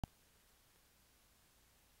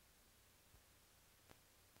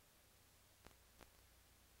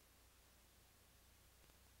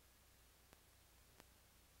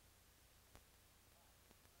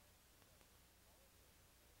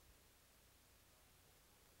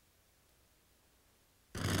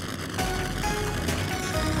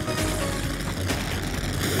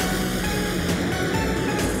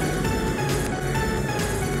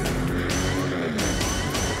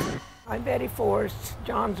met Betty Forrest,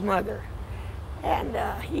 John's mother, and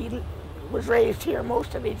he was raised here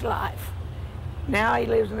most of his life. Now he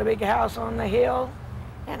lives in a big house on the hill,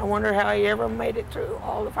 and I wonder how he ever made it through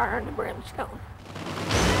all the fire and the brimstone.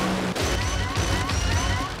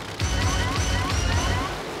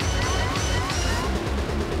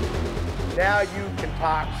 Now you can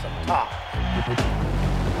talk some talk.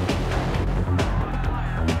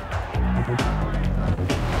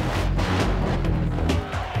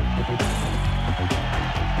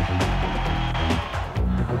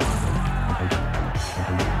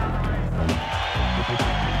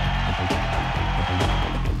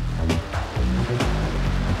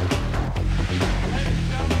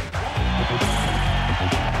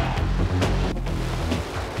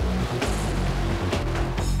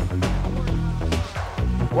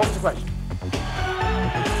 What was the question?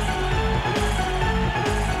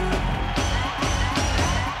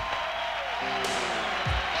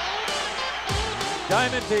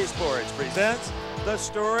 Diamond T Sports presents the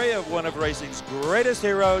story of one of racing's greatest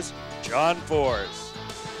heroes, John Force.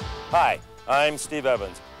 Hi, I'm Steve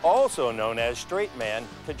Evans, also known as Straight Man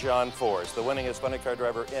to John Force, the winningest funny car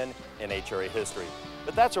driver in NHRA history.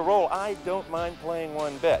 But that's a role I don't mind playing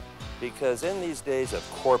one bit, because in these days of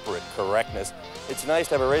corporate correctness, it's nice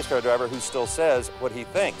to have a race car driver who still says what he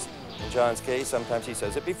thinks. In John's case, sometimes he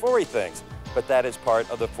says it before he thinks, but that is part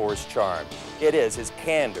of the Force charm. It is his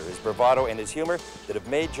candor, his bravado, and his humor that have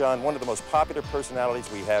made John one of the most popular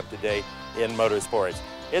personalities we have today in motorsports.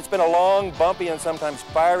 It's been a long, bumpy, and sometimes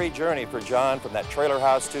fiery journey for John from that trailer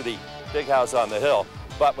house to the big house on the hill,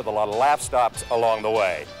 but with a lot of laugh stops along the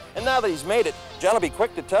way. And now that he's made it, John will be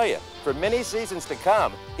quick to tell you, for many seasons to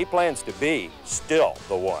come, he plans to be still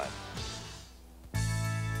the one.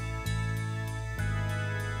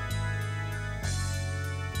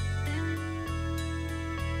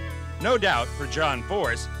 No doubt, for John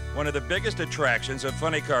Force, one of the biggest attractions of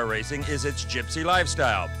funny car racing is its gypsy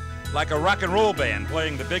lifestyle. Like a rock and roll band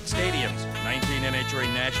playing the big stadiums, 19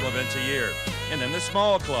 NHRA national events a year, and then the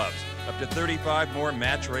small clubs, up to 35 more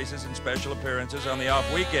match races and special appearances on the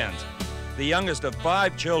off weekends. The youngest of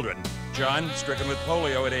 5 children, John, stricken with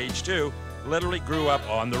polio at age 2, literally grew up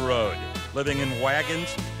on the road, living in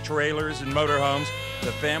wagons, trailers, and motorhomes,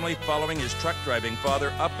 the family following his truck driving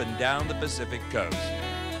father up and down the Pacific coast.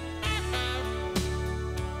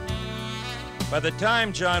 By the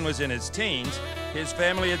time John was in his teens, his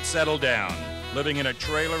family had settled down, living in a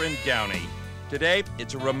trailer in Downey. Today,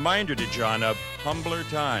 it's a reminder to John of humbler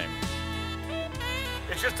times.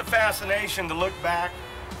 It's just a fascination to look back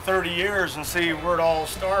 30 years and see where it all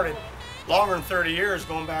started. Longer than 30 years,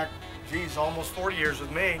 going back, geez, almost 40 years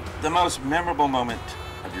with me. The most memorable moment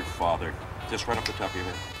of your father, just right off the top of your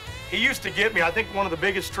head. He used to get me, I think one of the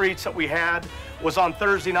biggest treats that we had was on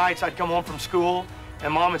Thursday nights. I'd come home from school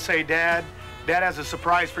and Mom would say, Dad has a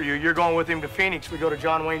surprise for you. You're going with him to Phoenix. We go to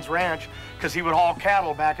John Wayne's ranch because he would haul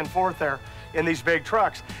cattle back and forth there in these big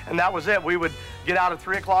trucks. And that was it. We would get out at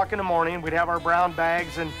 3 o'clock in the morning. We'd have our brown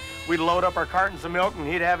bags and we'd load up our cartons of milk and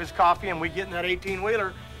he'd have his coffee and we'd get in that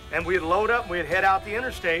 18-wheeler and we'd load up and we'd head out the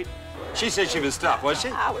interstate. She said she was tough, was she?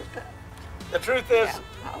 I was tough. The truth is,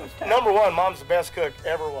 I was tough. number one, Mom's the best cook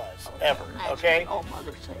ever was, ever, okay? All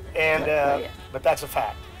mothers say that. And, but that's a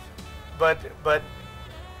fact.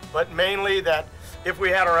 But mainly that if we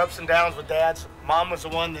had our ups and downs with Dads, Mom was the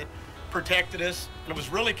one that protected us. And it was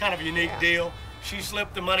really kind of a unique deal. She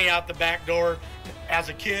slipped the money out the back door as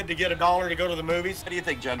a kid to get $1 to go to the movies. What do you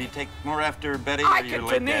think, John? Do you take more after Betty I or your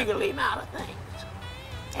could late dad? finagle him out of things.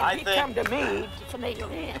 And he'd come to me to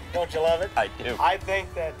finagle in. Don't you love it? I do. I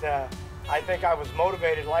think that, I was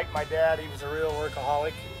motivated like my dad. He was a real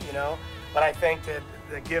workaholic, you know. But I think that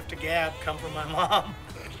the gift of gab come from my mom.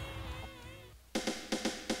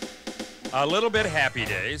 A little bit happy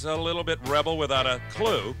days, a little bit rebel without a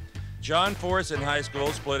clue. John Force in high school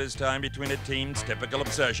split his time between a teen's typical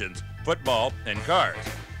obsessions, football and cars.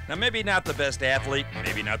 Now, maybe not the best athlete,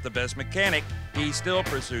 maybe not the best mechanic, he still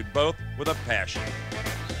pursued both with a passion.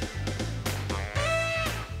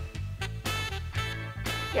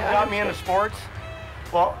 What got me into sports?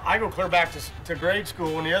 Well, I go clear back to grade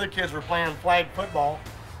school when the other kids were playing flag football.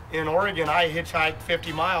 In Oregon, I hitchhiked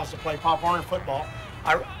 50 miles to play Pop Warner football.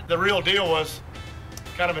 The real deal was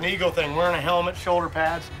kind of an ego thing, wearing a helmet, shoulder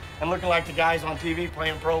pads, and looking like the guys on TV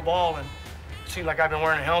playing pro ball, and it seemed like I've been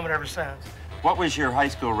wearing a helmet ever since. What was your high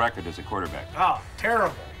school record as a quarterback? Oh,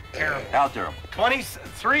 terrible, terrible. How terrible?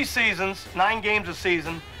 23 seasons, 9 games a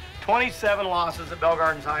season, 27 losses at Bell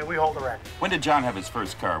Gardens High. We hold the record. When did John have his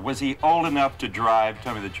first car? Was he old enough to drive?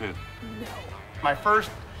 Tell me the truth. No. My first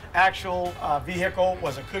actual vehicle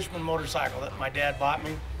was a Cushman motorcycle that my dad bought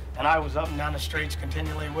me, and I was up and down the streets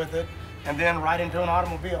continually with it. and then right into an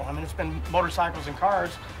automobile. I mean, it's been motorcycles and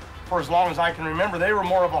cars for as long as I can remember. They were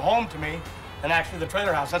more of a home to me than actually the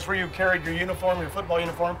trailer house. That's where you carried your uniform, your football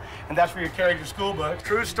uniform, and that's where you carried your school books.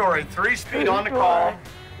 True story, 3-speed on the call,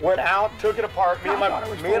 went out, took it apart. Me and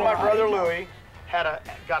my brother Louie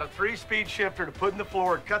got a 3-speed shifter to put in the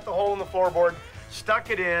floor, cut the hole in the floorboard,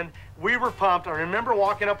 stuck it in. We were pumped. I remember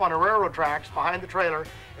walking up on the railroad tracks behind the trailer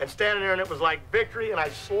and standing there, and it was like victory, and I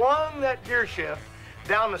slung that gear shift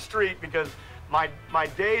down the street because my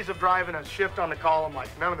days of driving a shift on the column, like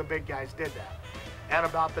none of the big guys did that. And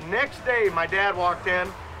about the next day, my dad walked in,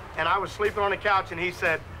 and I was sleeping on the couch, and he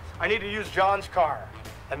said, I need to use John's car.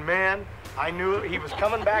 And man, I knew he was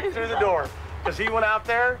coming back through the door because he went out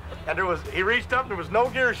there, and he reached up, and there was no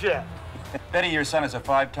gear shift. Betty, your son is a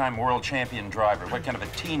 5-time world champion driver. What kind of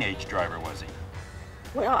a teenage driver was he?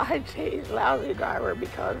 Well, I'd say he's a lousy driver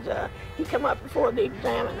because he come up before the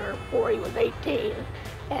examiner before he was 18,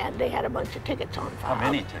 and they had a bunch of tickets on file.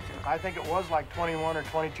 How many tickets? I think it was like 21 or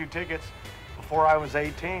 22 tickets before I was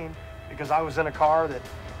 18, because I was in a car that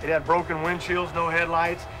it had broken windshields, no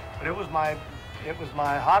headlights, but it was my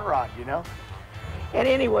hot rod, you know. And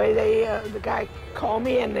anyway, the guy called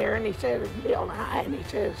me in there, and he said, Bill and I, and he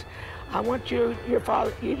says, I want your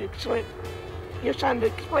son to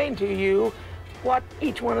explain to you what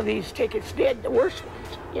each one of these tickets did, the worst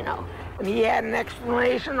ones, you know. And he had an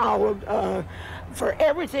explanation for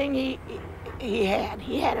everything he had.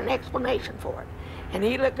 He had an explanation for it. And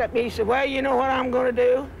he looked at me, he said, well, you know what I'm going to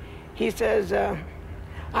do? He says,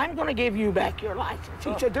 I'm going to give you back your license.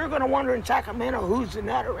 He said, they're going to wonder in Sacramento who's the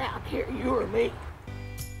nut around here, you or me.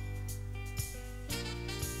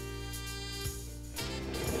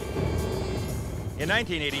 In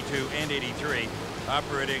 1982 and 83,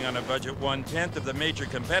 operating on a budget 1/10 of the major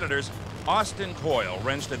competitors, Austin Coyle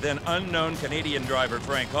wrenched a then unknown Canadian driver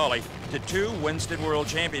Frank Hawley to 2 Winston World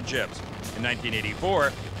Championships. In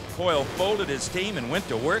 1984, Coyle folded his team and went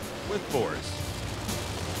to work with Force.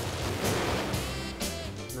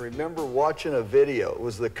 I remember watching a video. It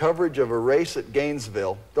was the coverage of a race at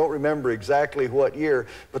Gainesville. Don't remember exactly what year,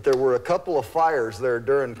 but there were a couple of fires there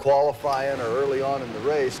during qualifying or early on in the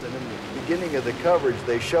race, and in the beginning of the coverage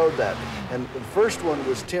they showed that. And the first one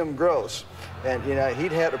was Tim Gross. And, you know,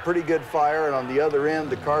 he'd had a pretty good fire, and on the other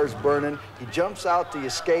end, the car's burning. He jumps out the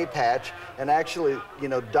escape hatch and actually, you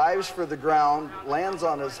know, dives for the ground, lands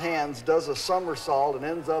on his hands, does a somersault, and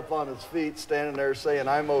ends up on his feet, standing there saying,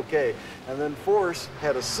 I'm okay. And then Force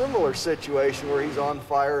had a similar situation where he's on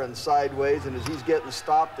fire and sideways, and as he's getting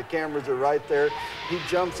stopped, the cameras are right there. He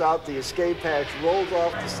jumps out the escape hatch, rolls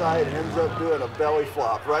off the side, and ends up doing a belly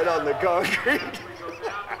flop right on the concrete.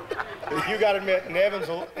 You got to admit, and Evans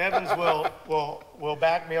will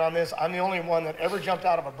back me on this. I'm the only one that ever jumped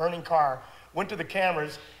out of a burning car, went to the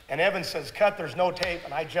cameras, and Evans says, cut, there's no tape,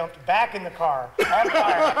 and I jumped back in the car on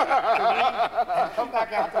fire to leave and come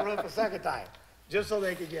back out the roof a second time, just so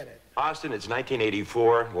they could get it. Austin, it's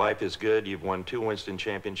 1984. Life is good. You've won 2 Winston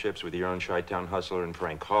Championships with your own Chi-Town hustler and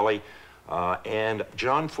Frank Hawley. And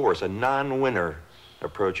John Force, a non-winner,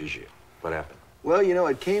 approaches you. What happened? Well, you know,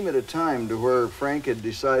 it came at a time to where Frank had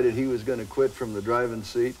decided he was going to quit from the driving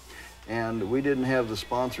seat, and we didn't have the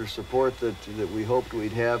sponsor support that we hoped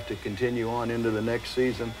we'd have to continue on into the next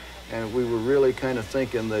season. And we were really kind of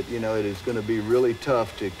thinking that, you know, it is going to be really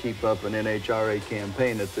tough to keep up an NHRA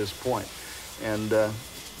campaign at this point. And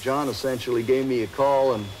John essentially gave me a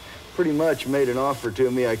call and pretty much made an offer to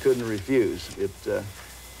me I couldn't refuse. It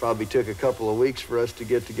probably took a couple of weeks for us to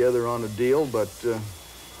get together on a deal, but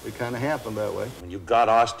it kind of happened that way. When you got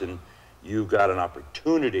Austin, you got an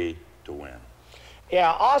opportunity to win. Yeah,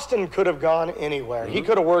 Austin could have gone anywhere. He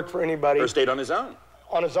could have worked for anybody. Or stayed on his own.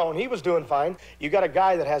 On his own. He was doing fine. You got a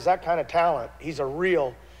guy that has that kind of talent. He's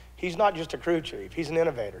not just a crew chief. He's an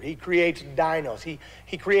innovator. He creates dynos. He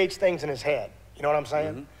creates things in his head. You know what I'm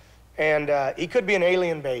saying? And he could be an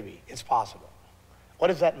alien baby. It's possible. What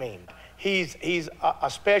does that mean? He's a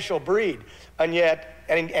special breed, and yet,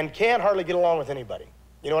 and can't hardly get along with anybody.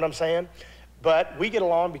 You know what I'm saying? But we get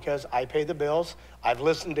along because I pay the bills. I've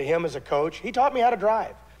listened to him as a coach. He taught me how to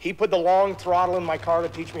drive. He put the long throttle in my car to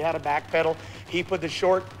teach me how to backpedal. He put the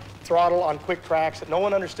short throttle on quick tracks that no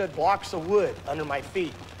one understood, blocks of wood under my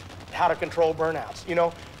feet, how to control burnouts. You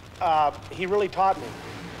know, he really taught me.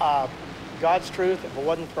 God's truth, if it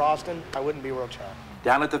wasn't for Austin, I wouldn't be world champion.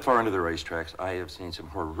 Down at the far end of the racetracks, I have seen some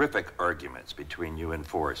horrific arguments between you and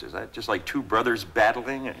Force. Is that just like 2 brothers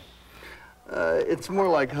battling? It's more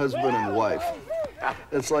like husband and wife.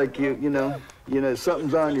 It's like you know,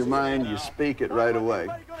 something's on your mind, you speak it right away.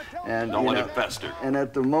 And don't let it fester. And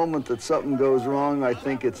at the moment that something goes wrong, I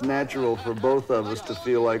think it's natural for both of us to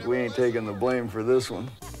feel like we ain't taking the blame for this one.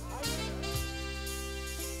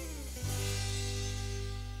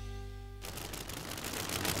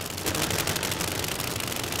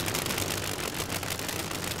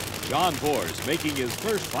 John Force, making his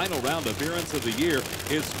first final round appearance of the year,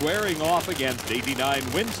 is squaring off against 89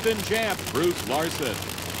 Winston champ Bruce Larson.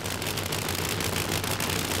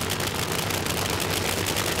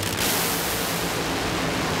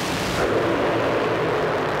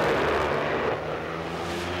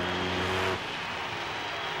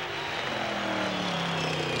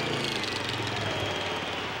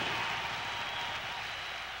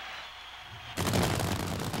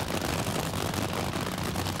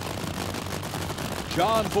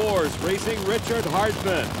 John Force racing Richard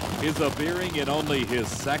Hartman is appearing in only his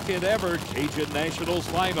second ever Cajun Nationals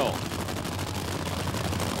final.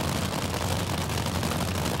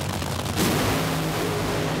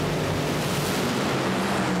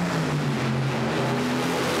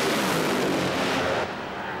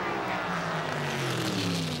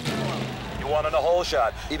 You wanted a hole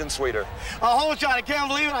shot, even sweeter. A hole shot, I can't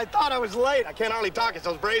believe it. I thought I was late. I can't hardly talk, it's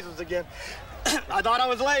those braces again. I thought I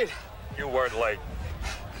was late. You weren't late.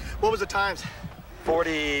 What was the times?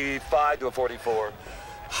 45 to a 44.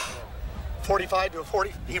 45 to a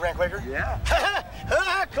 40? He ran quicker? Yeah.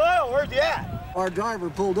 Coyle, where's he at? Our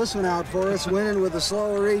driver pulled this one out for us, winning with a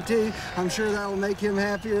slower ET. I'm sure that'll make him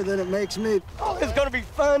happier than it makes me. Oh, it's going to be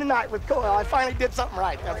fun tonight with Coyle. I finally did something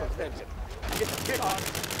right. That's what's finishing. Get on.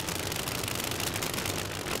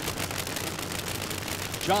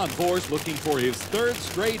 John Force, looking for his third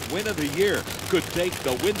straight win of the year, could take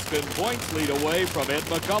the Winston points lead away from Ed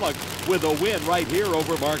McCulloch with a win right here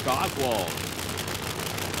over Mark Oswald.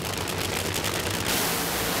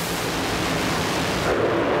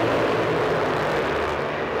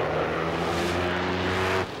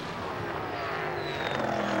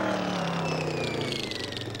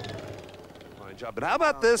 Fine job. But how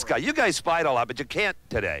about this guy? You guys spied a lot, but you can't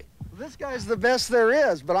today. This guy's the best there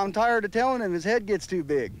is, but I'm tired of telling him his head gets too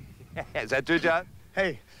big. Is that true, John?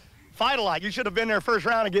 Hey, fight a lot. You should have been there first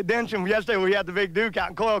round and get Densham. Yesterday we had the big Duke out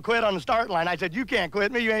and Coyle quit on the start line. I said, you can't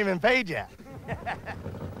quit me. You ain't even paid yet.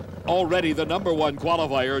 Already the #1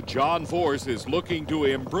 qualifier, John Force, is looking to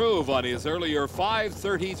improve on his earlier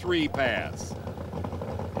 5:33 pass.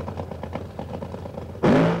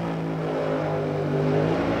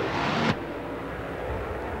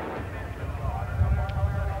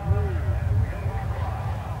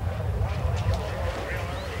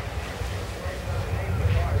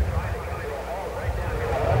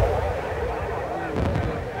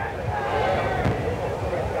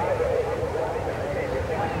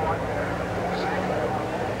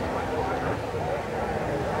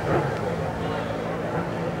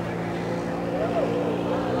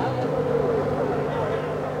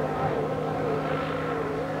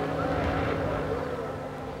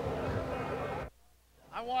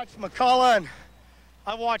 I watched McCulloch, and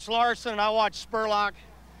I watched Larson, and I watched Spurlock.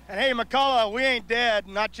 And hey, McCulloch, we ain't dead,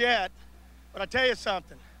 not yet. But I tell you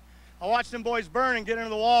something. I watched them boys burn and get into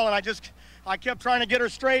the wall, and I kept trying to get her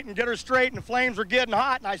straight, and the flames were getting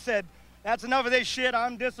hot, and I said, that's enough of this shit,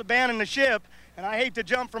 I'm disabandoning the ship. And I hate to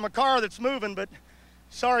jump from a car that's moving, but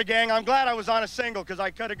sorry, gang, I'm glad I was on a single, because I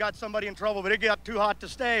could have got somebody in trouble, but it got too hot to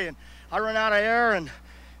stay, and I ran out of air, and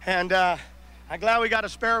I'm glad we got a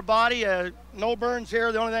spare body. No burns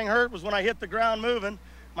here. The only thing hurt was when I hit the ground moving.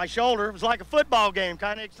 My shoulder. It was like a football game,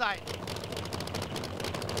 kind of exciting.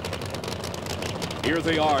 Here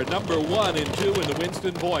they are, #1 and 2 in the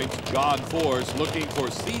Winston points. John Force looking for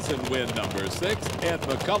season win #6. Ed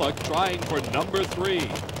McCulloch trying for #3.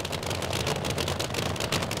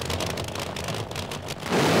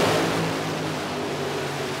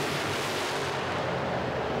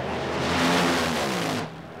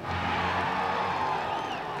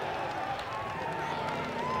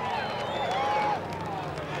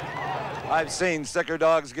 I've seen sicker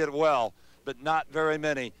dogs get well, but not very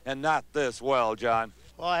many, and not this well, John.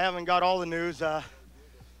 Well, I haven't got all the news. The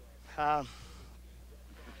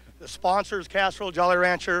sponsors, Castrol, Jolly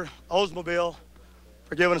Rancher, Oldsmobile,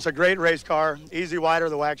 for giving us a great race car, Easy Wider,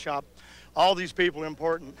 the Wax Shop. All these people are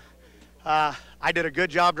important. I did a good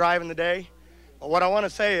job driving the day. But what I want to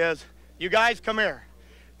say is, you guys come here.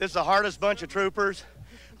 This is the hardest bunch of troopers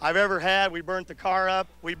I've ever had. We burnt the car up.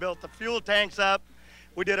 We built the fuel tanks up.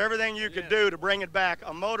 We did everything you could do to bring it back,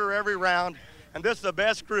 a motor every round. And this is the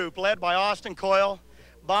best group, led by Austin Coyle,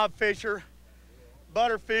 Bob Fisher,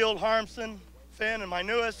 Butterfield, Harmson, Finn, and my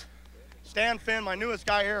newest, Stan Finn, my newest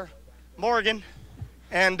guy here, Morgan.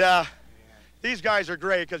 And these guys are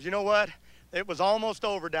great, because you know what? It was almost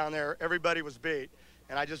over down there. Everybody was beat.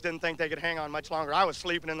 And I just didn't think they could hang on much longer. I was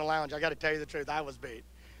sleeping in the lounge. I got to tell you the truth, I was beat.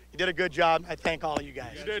 You did a good job. I thank all of you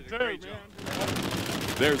guys. You did too, man.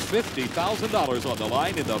 There's $50,000 on the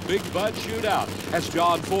line in the Big Bud Shootout as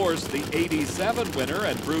John Force, the 87 winner,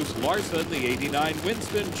 and Bruce Larson, the 89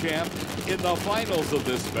 Winston champ, in the finals of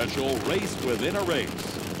this special Race Within a Race.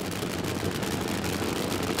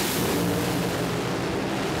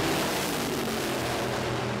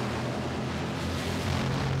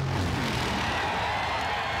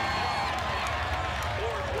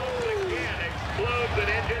 Explodes an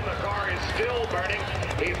engine. The car is still burning.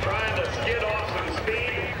 He's trying to skid off some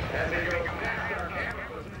speed as he goes back.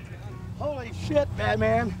 Holy shit,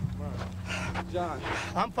 Batman. John.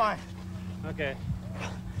 I'm fine. Okay.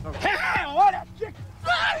 What a chick!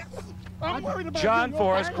 I'm worried about John you.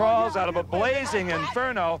 Force Okay? crawls out of a blazing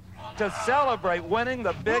inferno to celebrate winning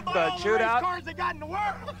the Big Bud Shootout Cars they got in the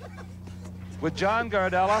world. with John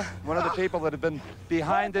Gardella, one of the people that have been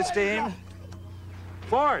behind this team.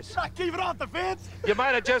 Force, Keep it off the fence. you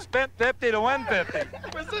might have just spent 50 to win 50.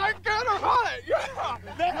 Was that good or what?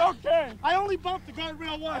 Yeah. Okay. I only bumped the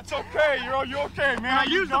guardrail once. It's okay. You're okay, man. I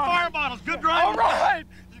used the fire bottles. Good driving. All right.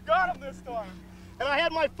 You got him this time. And I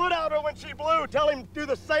had my foot out her when she blew. Tell him to do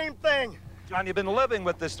the same thing. John, you've been living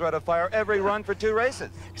with this threat of fire every run for 2 races.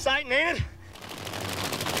 Exciting, ain't it?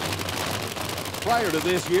 Prior to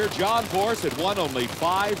this year, John Force had won only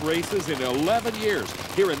 5 races in 11 years.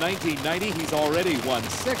 Here in 1990, he's already won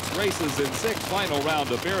 6 races in 6 final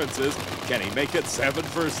round appearances. Can he make it 7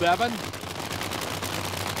 for 7?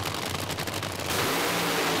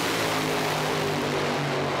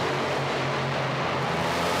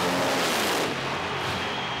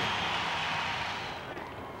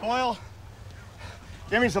 Boyle,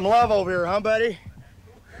 give me some love over here, huh, buddy?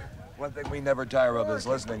 One thing we never tire of is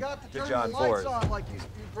listening to John Force. Like you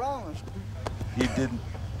promised. He didn't.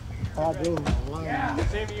 I do. Yeah.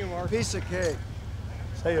 Same to you, Mark. Piece of cake.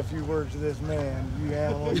 Say a few words to this man, you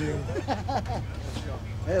animal, you.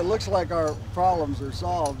 Hey, it looks like our problems are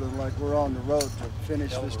solved and like we're on the road to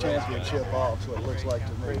finish this championship off, so it looks like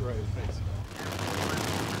to me.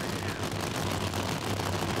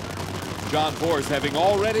 John Force, having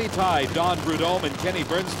already tied Don Prudhomme and Kenny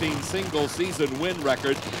Bernstein's single-season win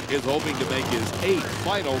record, is hoping to make his 8th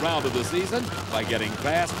final round of the season by getting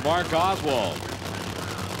past Mark Oswald.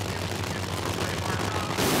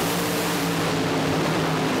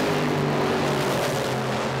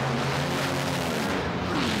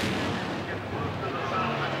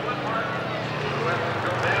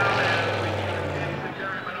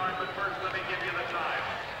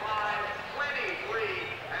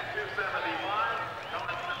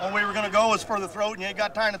 All we were going to go was for the throat, and you ain't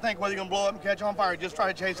got time to think whether you're going to blow up and catch on fire. Just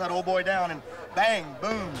try to chase that old boy down, and bang,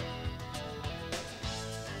 boom.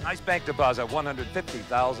 Nice bank deposit,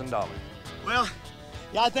 $150,000. Well,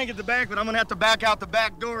 yeah, I think it's the bank, but I'm going to have to back out the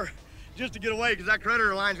back door just to get away, because that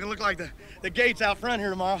creditor line's going to look like the gates out front here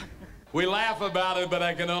tomorrow. We laugh about it, but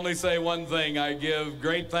I can only say one thing. I give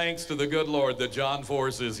great thanks to the good Lord that John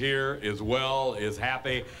Force is here, is well, is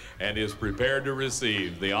happy, and is prepared to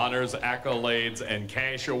receive the honors, accolades, and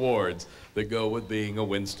cash awards that go with being a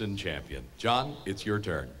Winston champion. John, it's your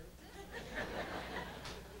turn.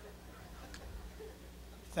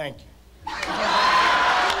 Thank you.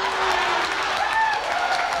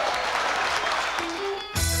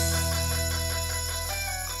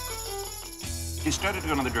 He started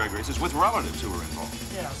going to the drag races with relatives who were involved.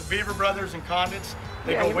 Yeah, the Beaver Brothers and Condits,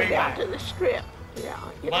 they Yeah, go he way went down back. to the strip. Yeah.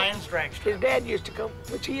 you know. Lions drag strip. His dad used to come,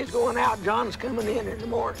 which he is going out, John's coming in the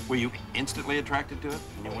morning. Were you instantly attracted to it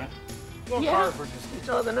when you went? Well, Yeah, cars were just, he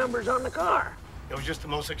saw the numbers on the car. it was just the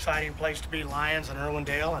most exciting place to be, Lions and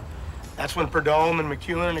Irwindale, and that's when Prudhomme and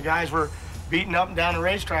McEwen and the guys were beating up and down the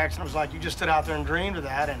racetracks, and it was like you just stood out there and dreamed of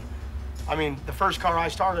that. And I mean, the first car I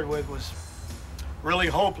started with was really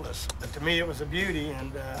hopeless, but to me it was a beauty,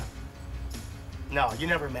 and no, you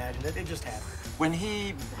never imagined it. It just happened. When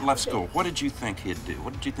he left school, what did you think he'd do?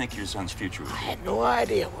 What did you think your son's future would I be? had no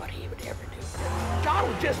idea what he would ever do.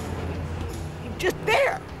 John was just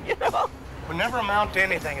there, you know. Would never amount to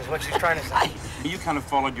anything is what she's trying to say. You kind of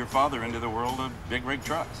followed your father into the world of big rig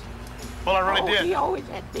trucks. Well, I really did. He always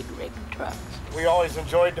had big rig trucks. We always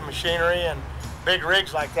enjoyed the machinery and big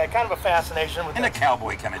rigs like that. Kind of a fascination with And the a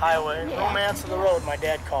cowboy kind of deal. highway. Yeah. Romance of the road, my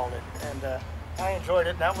dad called it. And I enjoyed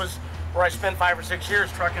it. And that was where I spent 5 or 6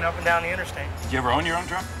 years trucking up and down the interstate. Did you ever own your own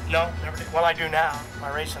truck? No, never did. Well, I do now,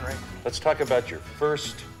 my racing rig. Let's talk about your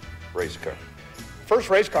first race car. First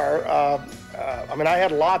race car, I mean, I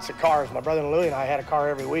had lots of cars. My brother Louie and I had a car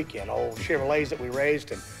every weekend. Old Chevrolets that we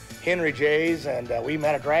raced and Henry J's, and we even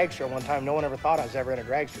had a dragster one time. No one ever thought I was ever in a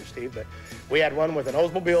dragster, Steve, but we had one with an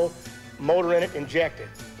Oldsmobile motor in it, injected.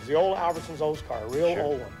 It was the old Albertsons Olds car, a real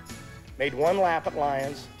old one. Made one lap at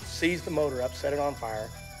Lions, seized the motor up, set it on fire.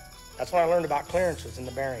 That's when I learned about clearances in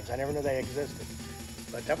the bearings. I never knew they existed,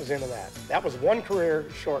 but that was into that. That was one career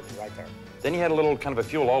shortened right there. Then you had a little kind of a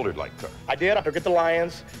fuel-altered like car. I did. I took it to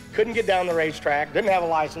Lions, couldn't get down the racetrack, didn't have a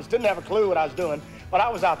license, didn't have a clue what I was doing, but I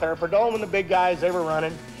was out there. Perdome and the big guys, they were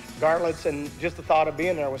running, Gartlets, and just the thought of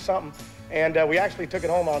being there was something. And we actually took it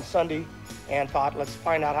home on Sunday and thought, let's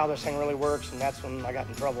find out how this thing really works, and that's when I got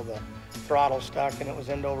in trouble. The throttle stuck, and it was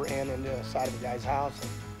end over end into the side of the guy's house.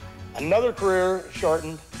 And another career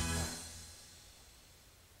shortened.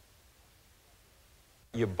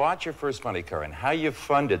 You bought your first funny car, and how you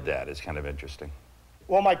funded that is kind of interesting.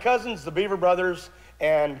 Well, my cousins, the Beaver brothers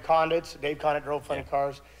and Condits, Dave Condit drove funny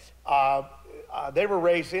cars. They were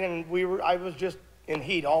racing, and I was just in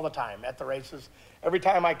heat all the time at the races. Every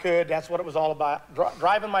time I could, that's what it was all about.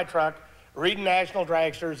 Driving my truck, reading National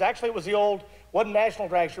Dragsters. Actually, it was the old, wasn't National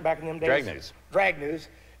Dragster back in them days? Drag News. Drag News.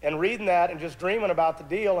 And reading that and just dreaming about the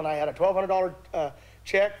deal. And I had a $1,200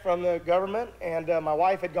 check from the government, and my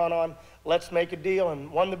wife had gone on Let's Make a Deal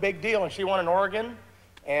and won the big deal, and she won in Oregon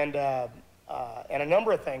and a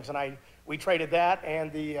number of things. And we traded that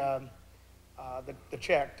and the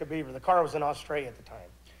check to Beaver. The car was in Australia at the time,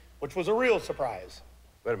 which was a real surprise.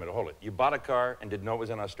 Wait a minute, hold it. You bought a car and didn't know it was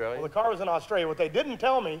in Australia? Well, the car was in Australia. What they didn't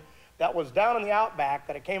tell me, that was down in the outback,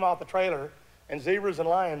 that it came off the trailer, and zebras and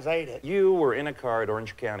lions ate it. You were in a car at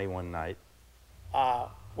Orange County one night.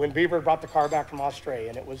 When Beaver brought the car back from Australia,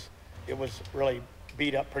 and it was really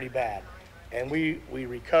beat up pretty bad. And we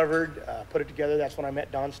recovered, put it together. That's when I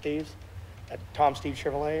met Don Steves at Tom Steve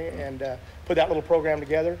Chevrolet, and put that little program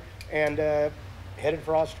together and headed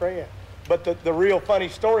for Australia. But the real funny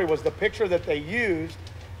story was the picture that they used,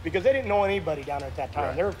 because they didn't know anybody down there at that time.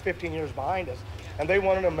 Right. They were 15 years behind us, and they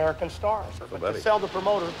wanted American Stars. But to sell the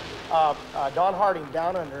promoter, Don Harding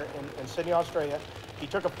down under in Sydney, Australia, he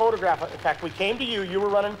took a photograph. In fact, we came to you. You were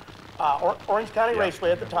running Orange County Raceway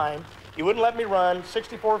at the time. You wouldn't let me run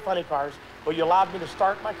 64 funny cars, but you allowed me to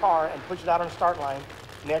start my car and push it out on the start line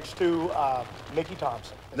next to Mickey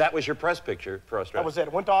Thompson. That was your press picture for Australia? That was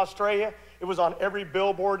it. Went to Australia. It was on every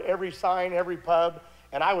billboard, every sign, every pub.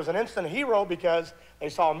 And I was an instant hero because they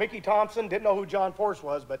saw Mickey Thompson, didn't know who John Force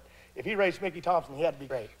was, but if he raced Mickey Thompson, he had to be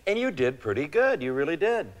great. And you did pretty good. You really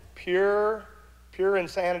did. Pure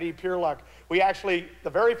insanity, pure luck. We actually, the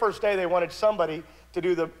very first day, they wanted somebody to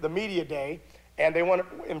do the media day, and they wanted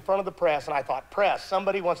in front of the press, and I thought, press,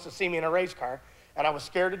 somebody wants to see me in a race car, and I was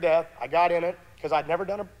scared to death. I got in it because I'd never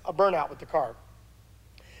done a burnout with the car.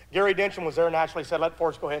 Gary Densham was there and actually said, let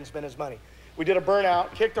Force go ahead and spend his money. We did a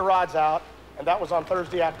burnout, kicked the rods out, and that was on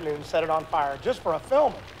Thursday afternoon, set it on fire just for a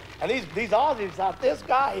filming. And these Aussies thought, this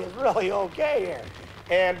guy is really okay here.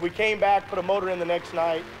 And we came back, put a motor in the next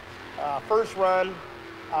night. First run,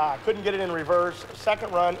 couldn't get it in reverse.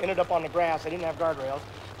 Second run, ended up on the grass. I didn't have guardrails.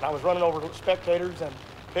 And I was running over spectators and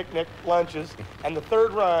picnic lunches. And the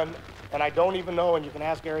third run, and I don't even know, and you can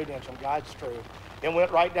ask Gary Densham, God's true. It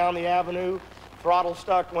went right down the avenue, throttle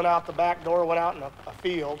stuck, went out the back door, went out in a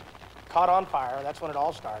field, caught on fire. That's when it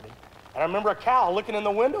all started. And I remember a cow looking in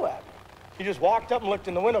the window at me. He just walked up and looked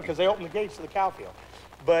in the window because they opened the gates to the cow field.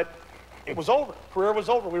 But it was over. Career was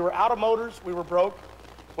over. We were out of motors. We were broke.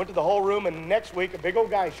 Went to the whole room, and next week, a big old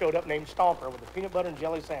guy showed up named Stomper with a peanut butter and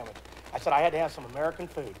jelly sandwich. I said I had to have some American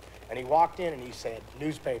food. And he walked in and he said,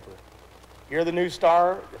 newspaper, you're the new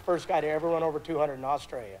star, the first guy to ever run over 200 in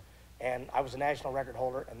Australia. And I was a national record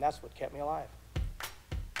holder, and that's what kept me alive.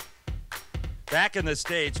 Back in the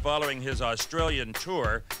States following his Australian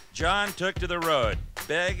tour, John took to the road,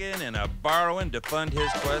 begging and borrowing to fund his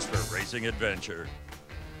quest for racing adventure.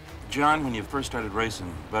 John, when you first started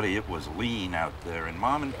racing, buddy, it was lean out there, and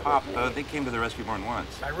Mom and Pop, they came to the rescue more than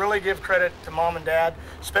once. I really give credit to Mom and Dad,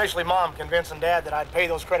 especially Mom convincing Dad that I'd pay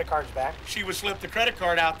those credit cards back. She would slip the credit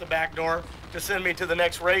card out the back door to send me to the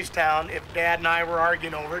next race town if Dad and I were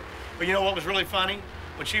arguing over it. But you know what was really funny?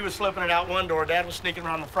 When she was slipping it out one door, Dad was sneaking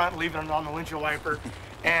around the front, leaving it on the windshield wiper,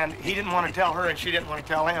 and he didn't want to tell her, and she didn't want to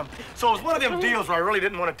tell him. So it was one of them deals where I really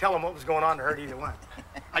didn't want to tell him what was going on to hurt either one.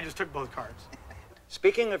 I just took both cards.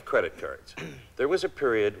 Speaking of credit cards, there was a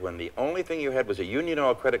period when the only thing you had was a Union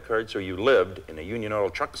Oil credit card, so you lived in a Union Oil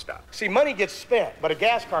truck stop. See, money gets spent, but a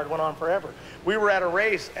gas card went on forever. We were at a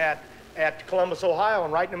race at Columbus, Ohio,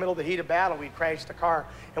 and right in the middle of the heat of battle, we crashed the car,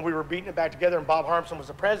 and we were beating it back together, and Bob Harmson was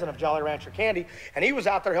the president of Jolly Rancher Candy, and he was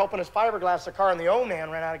out there helping us fiberglass the car, and the old man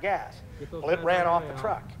ran out of gas. Well, it ran off the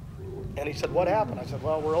truck. And he said, what happened? I said,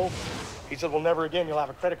 well, we're open. He said, well, never again, you'll have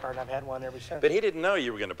a credit card, and I've had one ever since. But he didn't know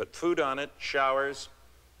you were going to put food on it, showers,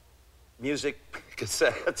 music,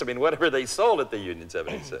 cassettes, I mean, whatever they sold at the Union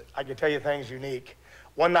 76. I can tell you things unique.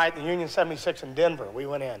 One night in the Union 76 in Denver, we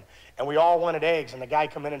went in, and we all wanted eggs, and the guy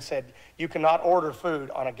come in and said, you cannot order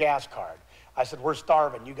food on a gas card. I said, we're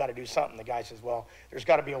starving, you got to do something. The guy says, well, there's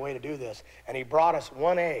got to be a way to do this. And he brought us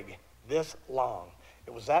one egg this long.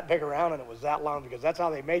 It was that big around, and it was that long, because that's how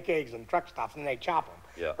they make eggs in truck stops, and then they chop them.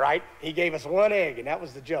 Yeah. Right? He gave us one egg, and that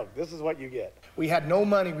was the joke. This is what you get. We had no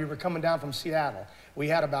money. We were coming down from Seattle. We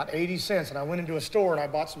had about 80 cents, and I went into a store, and I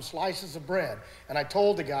bought some slices of bread. And I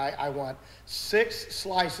told the guy, I want 6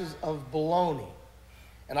 slices of bologna.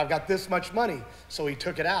 And I've got this much money. So he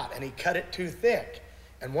took it out, and he cut it too thick.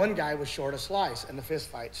 And one guy was short a slice, and the fist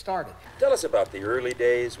fight started. Tell us about the early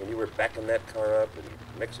days when you were backing that car up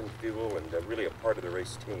and mixing fuel and really a part of the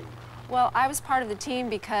race team. Well, I was part of the team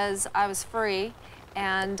because I was free,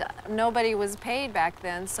 and nobody was paid back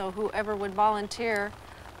then, so whoever would volunteer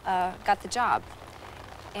got the job.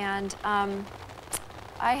 And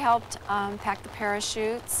I helped pack the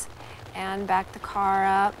parachutes and back the car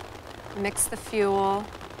up, mix the fuel.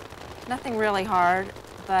 Nothing really hard,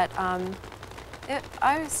 but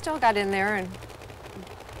I still got in there and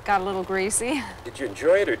got a little greasy. Did you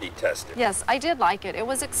enjoy it or detest it? Yes, I did like it. It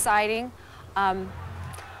was exciting.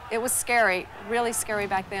 It was scary, really scary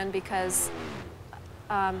back then, because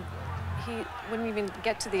he wouldn't even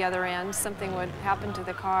get to the other end. Something would happen to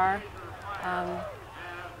the car.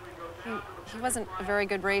 He wasn't a very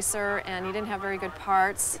good racer, and he didn't have very good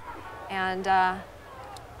parts, and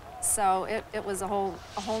so it was a whole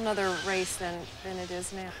nother race than it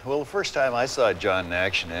is now. Well, the first time I saw John in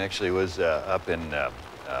action actually was up in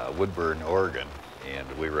Woodburn, Oregon, and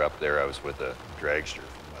we were up there. I was with a dragster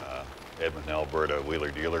from Edmonton, Alberta,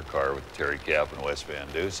 wheeler dealer car with Terry Kapp and Wes Van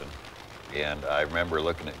Dusen. And I remember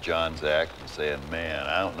looking at John's act and saying, man,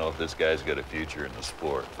 I don't know if this guy's got a future in the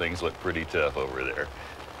sport. Things look pretty tough over there.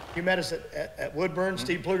 You met us at Woodburn.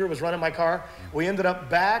 Steve Pluger was running my car. We ended up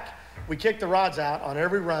back. We kicked the rods out on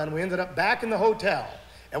every run. We ended up back in the hotel.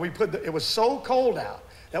 And we put it was so cold out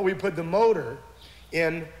that we put the motor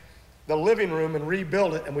in the living room and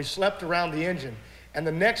rebuilt it, and we slept around the engine. And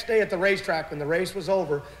the next day at the racetrack, when the race was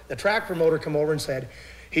over, the track promoter came over and said,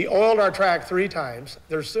 he oiled our track 3 times.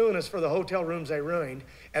 They're suing us for the hotel rooms they ruined.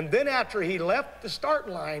 And then after he left the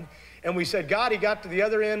starting line, and we said, God, he got to the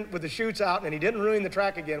other end with the chutes out, and he didn't ruin the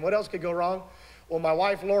track again. What else could go wrong? Well, my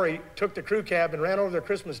wife, Lori, took the crew cab and ran over the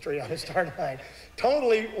Christmas tree on the starting line.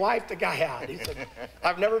 Totally wiped the guy out. He said,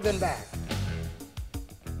 I've never been back.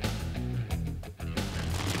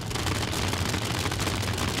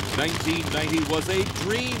 '90 was a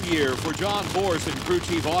dream year for John Force and crew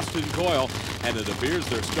chief Austin Coyle, and it appears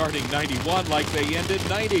they're starting 91 like they ended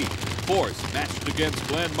 90. Force matched against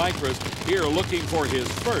Glenn Micras, here looking for his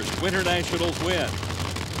first Winter Nationals win.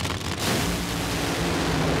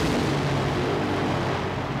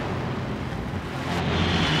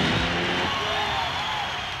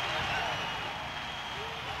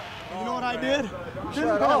 You know what I did?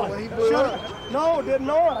 Shut up when he blew up. No, didn't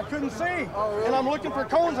know it. I couldn't see. Oh, really? And I'm looking for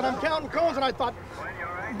cones, and I'm counting cones, and I thought,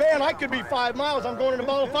 man, I could be 5 miles. I'm going in a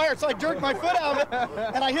ball of fire. So I jerked my foot out of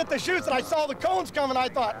it, and I hit the chutes, and I saw the cones coming. I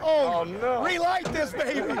thought, oh no, relight this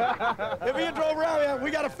baby. If you drove around, yeah, we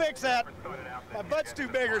got to fix that. My butt's too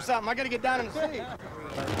big or something. I got to get down and see.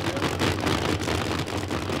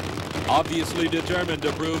 Obviously determined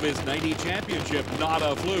to prove his 90 championship not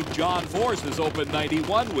a fluke, John Force has opened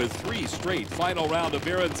 91 with 3 straight final round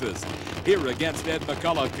appearances. Here against Ed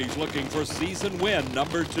McCulloch, he's looking for season win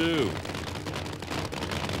number 2.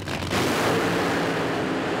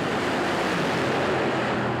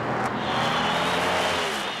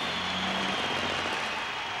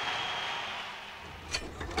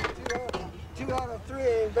 Two out of 3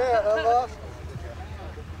 ain't bad, huh, boss?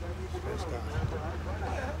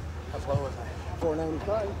 How low was I?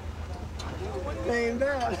 495. Ain't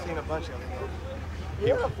bad. I've seen a bunch of them.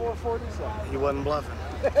 Yeah, 440 something. He wasn't bluffing.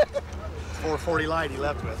 440 light he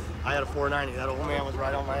left with. I had a 490. That old man was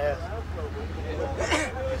right on my ass.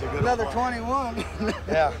 He's a good Another boy. 21.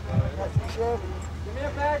 Yeah. Sure. Give me a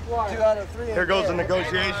back wire. 2 out of 3. Here goes the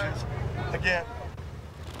negotiations again.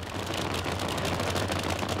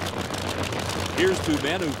 Here's 2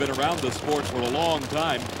 men who've been around the sport for a long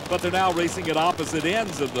time, but they're now racing at opposite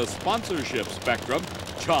ends of the sponsorship spectrum,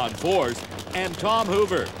 John Force and Tom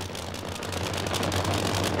Hoover.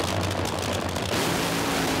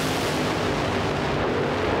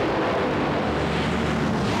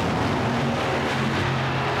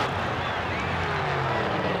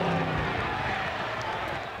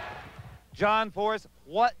 John Force,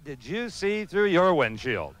 what did you see through your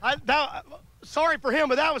windshield? Sorry for him,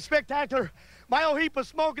 but that was spectacular. my old heap was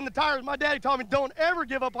smoking the tires. My daddy told me, don't ever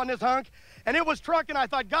give up on this hunk. And it was trucking. I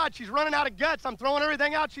thought, God, she's running out of guts. I'm throwing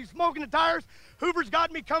everything out. She's smoking the tires. Hoover's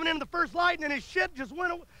got me coming into the first light, and then his shit just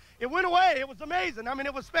went away. It went away. It was amazing. I mean,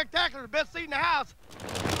 it was spectacular. The best seat in the house.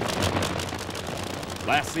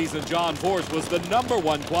 Last season, John Force was the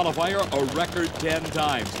 #1 qualifier a record 10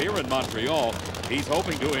 times. Here in Montreal, he's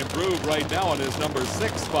hoping to improve right now on his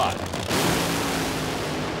 #6 spot.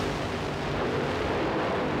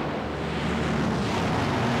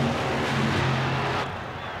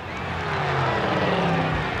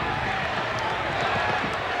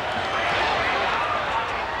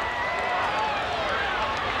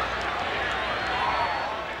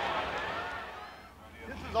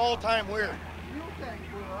 This is all-time weird.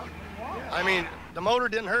 I mean, the motor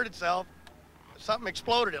didn't hurt itself. Something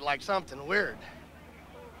exploded it like something weird.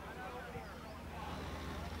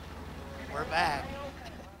 We're back.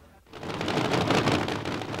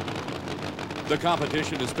 The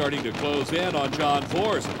competition is starting to close in on John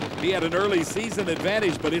Force. He had an early season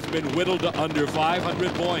advantage, but it's been whittled to under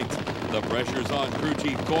 500 points. The pressure's on crew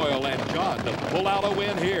chief Coyle and John to pull out a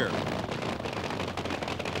win here.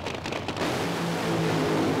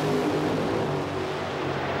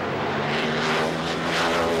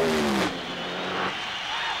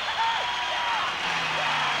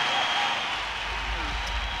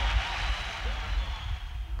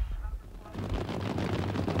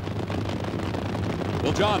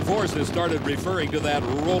 Well, John Force has started referring to that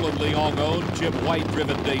Roland Leong-owned Jim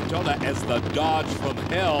White-driven Daytona as the Dodge from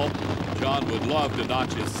hell. John would love to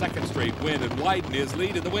notch his second straight win and widen his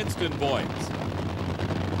lead in the Winston points.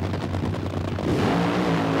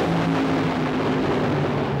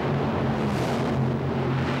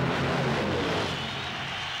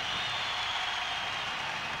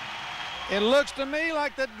 It looks to me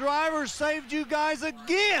like the driver saved you guys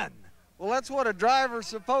again. Well, that's what a driver's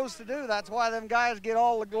supposed to do. That's why them guys get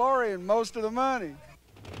all the glory and most of the money.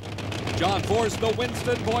 John Force, the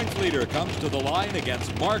Winston points leader, comes to the line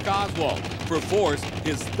against Mark Oswald. For Force,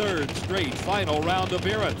 his third straight final round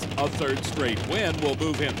appearance. A third straight win will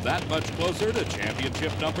move him that much closer to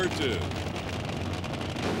championship #2.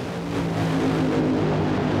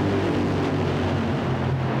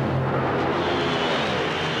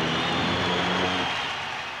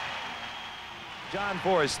 John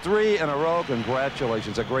Force, 3 in a row.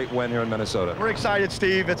 Congratulations. A great win here in Minnesota. We're excited,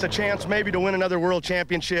 Steve. It's a chance maybe to win another world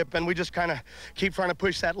championship, and we just kind of keep trying to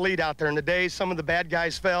push that lead out there. In the days, some of the bad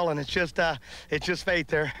guys fell, and it's just fate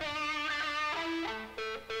there.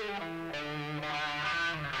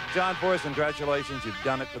 John Force, congratulations. You've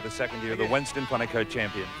done it for the second year, the Winston Funny Car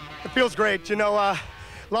champion. It feels great. You know, a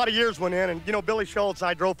lot of years went in, and, you know, Billy Schultz,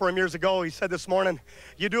 I drove for him years ago. He said this morning,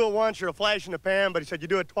 you do it once, you're a flash in the pan, but he said, you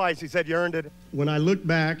do it twice. He said, you earned it. When I look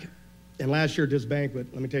back, and last year at this banquet,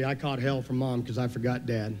 let me tell you, I caught hell from Mom because I forgot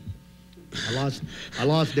Dad. I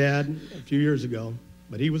lost Dad a few years ago,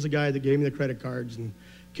 but he was the guy that gave me the credit cards and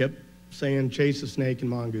kept saying, chase the snake and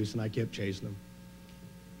mongoose, and I kept chasing them.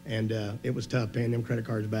 And it was tough paying them credit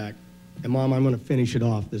cards back. And Mom, I'm going to finish it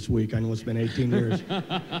off this week. I know it's been 18 years.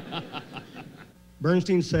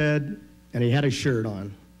 Bernstein said, and he had a shirt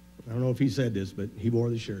on. I don't know if he said this, but he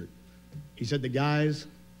wore the shirt. He said, the guys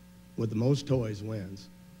with the most toys wins.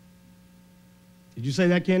 Did you say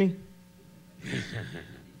that, Kenny?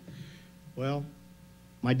 Well,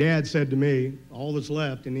 my dad said to me, all that's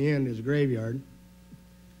left in the end is a graveyard.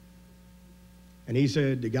 And he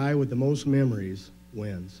said, the guy with the most memories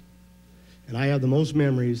wins. And I have the most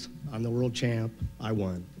memories. I'm the world champ. I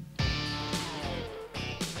won.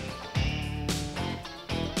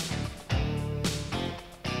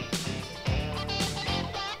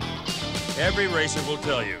 Every racer will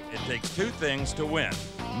tell you it takes 2 things to win: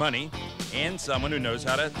 money and someone who knows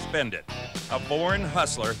how to spend it. A born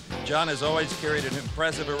hustler, John has always carried an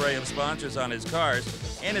impressive array of sponsors on his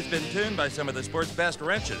cars and has been tuned by some of the sport's best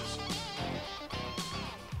wrenches.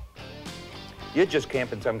 You'd just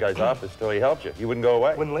camp in some guy's office till he helped you. You wouldn't go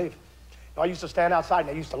away. Wouldn't leave. I used to stand outside, and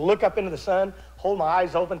I used to look up into the sun, hold my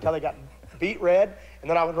eyes open until they got beet red, and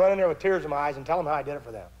then I would run in there with tears in my eyes and tell them how I did it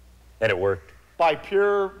for them. And it worked. By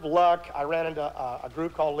pure luck, I ran into a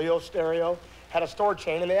group called Leo Stereo, had a store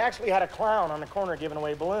chain, and they actually had a clown on the corner giving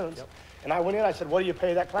away balloons. Yep. And I went in, I said, what do you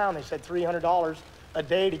pay that clown? They said $300 a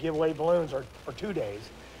day to give away balloons, or for 2 days.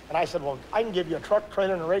 And I said, well, I can give you a truck,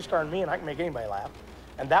 trailer, and a race car and me, and I can make anybody laugh.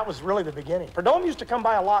 And that was really the beginning. Prudhomme used to come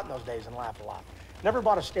by a lot in those days and laugh a lot. Never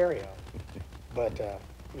bought a stereo, but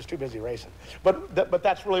he was too busy racing. But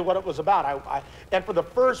that's really what it was about. And for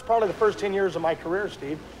probably the first 10 years of my career,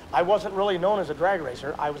 Steve, I wasn't really known as a drag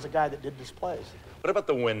racer. I was a guy that did displays. What about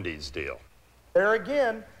the Wendy's deal? There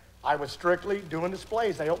again, I was strictly doing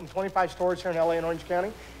displays. They opened 25 stores here in LA and Orange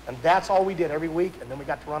County, and that's all we did every week, and then we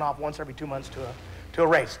got to run off once every 2 months to a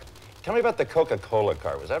race. Tell me about the Coca-Cola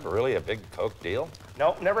car. Was that really a big Coke deal?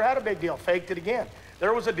 No, never had a big deal. Faked it again.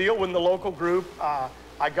 There was a deal when the local group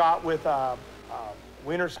I got with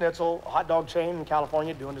Wiener Schnitzel, a hot dog chain in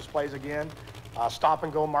California, doing displays again,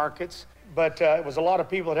 stop-and-go markets. But it was a lot of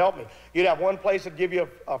people that helped me. You'd have one place that'd give you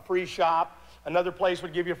a free shop, another place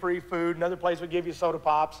would give you free food, another place would give you soda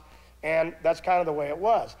pops, and that's kind of the way it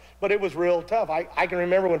was. But it was real tough. I can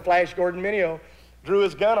remember when Flash Gordon Mineo drew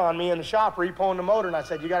his gun on me in the shop, repoing the motor, and I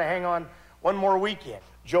said, you gotta hang on one more weekend.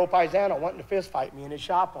 Joe Paisano wanting to fist fight me in his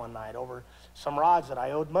shop one night over some rods that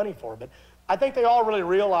I owed money for. But I think they all really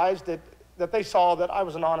realized that they saw that I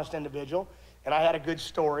was an honest individual and I had a good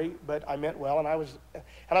story, but I meant well, and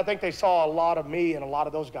I think they saw a lot of me and a lot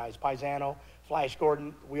of those guys, Paisano, Flash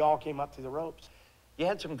Gordon. We all came up through the ropes. You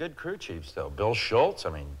had some good crew chiefs, though. Bill Schultz,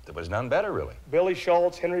 I mean, there was none better, really. Billy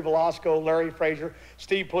Schultz, Henry Velasco, Larry Frazier,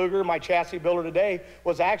 Steve Pluger, my chassis builder today,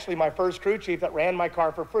 was actually my first crew chief that ran my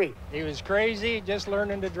car for free. He was crazy, just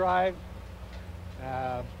learning to drive.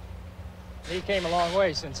 He came a long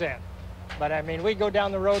way since then. But I mean, we go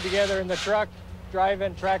down the road together in the truck,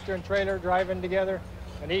 driving, tractor and trailer, driving together,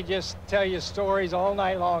 and he'd just tell you stories all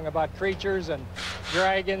night long about creatures and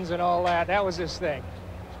dragons and all that. That was his thing.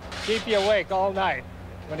 Keep you awake all night.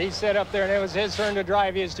 When he sat up there and it was his turn to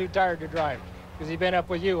drive, he was too tired to drive because he'd been up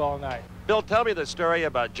with you all night. Bill, tell me the story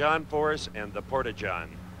about John Force and the Porta-John.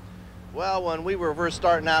 Well, when we were first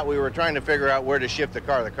starting out, we were trying to figure out where to shift the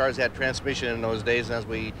car. The cars had transmission in those days, and as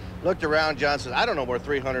we looked around, John said, I don't know where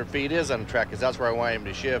 300 feet is on the track, because that's where I want him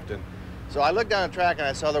to shift. And so I looked down the track, and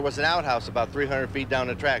I saw there was an outhouse about 300 feet down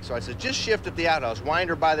the track. So I said, just shift at the outhouse, wind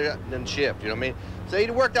her by there, then shift, you know what I mean? So he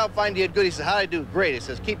worked out fine, he did good. He said, how'd I do? Great. He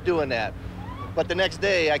says, keep doing that. But the next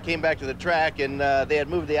day, I came back to the track, and they had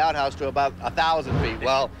moved the outhouse to about 1,000 feet.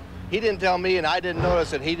 Well, he didn't tell me, and I didn't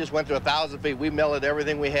notice it. He just went to 1,000 feet. We melted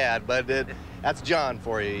everything we had, but that's John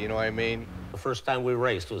for you know what I mean? The first time we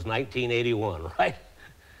raced was 1981, right?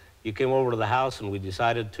 You came over to the house, and we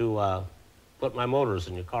decided to put my motors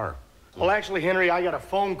in your car. Well, actually, Henry, I got a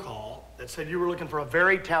phone call that said you were looking for a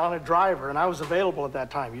very talented driver, and I was available at that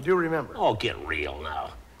time. You do remember? Oh, get real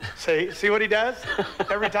now. See what he does?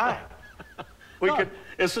 Every time.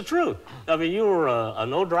 It's the truth. I mean, you were a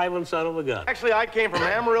no-driving son of a gun. Actually, I came from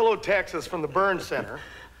Amarillo, Texas, from the Burns Center,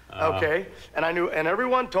 okay? And I knew, and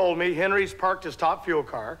everyone told me Henry's parked his top fuel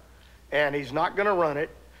car, and he's not gonna run it.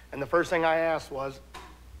 And the first thing I asked was,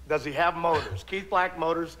 does he have motors? Keith Black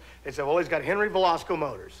Motors. They said, well, he's got Henry Velasco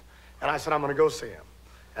Motors. And I said, I'm gonna go see him.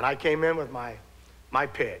 And I came in with my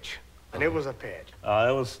pitch. And it was a pitch.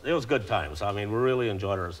 It was good times. I mean, we really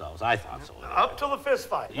enjoyed ourselves. I thought so. Up till the fist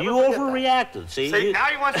fight. You overreacted. See, now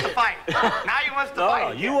he wants to fight. Now he wants to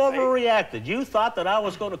fight. No, you overreacted. You thought that I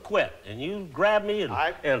was going to quit, and you grabbed me,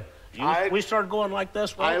 we started going like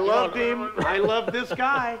this. I loved him. I loved this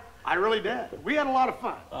guy. I really did. We had a lot of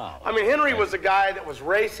fun. I mean, Henry was a guy that was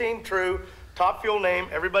racing, true, top fuel name.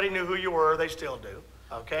 Everybody knew who you were. They still do.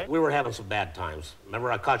 Okay. We were having some bad times.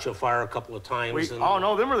 Remember, I caught you afire a couple of times. Oh,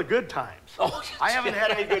 no, them were the good times. Oh, I haven't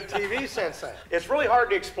had any good TV since then. It's really hard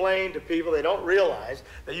to explain to people. They don't realize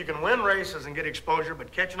that you can win races and get exposure,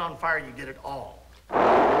 but catching on fire, you get it all.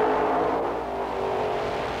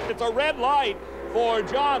 It's a red light for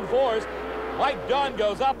John Force. Mike Dunn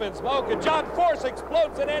goes up in smoke, and John Force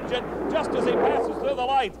explodes an engine just as he passes through the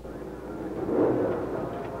lights.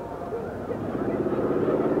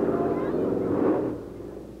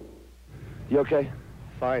 You okay?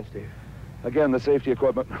 Fine, Steve. Again, the safety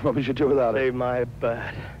equipment. What we should do without it? Save my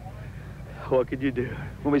butt. What could you do?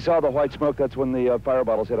 When we saw the white smoke, that's when the fire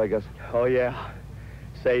bottles hit, I guess. Oh, yeah.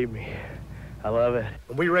 Save me. I love it.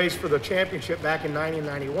 When we raced for the championship back in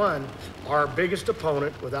 1991, our biggest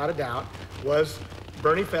opponent, without a doubt, was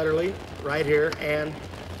Bernie Federle, right here, and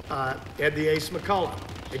Ed the Ace McCullough.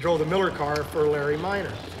 They drove the Miller car for Larry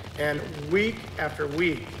Minor. And week after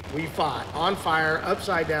week, we fought on fire,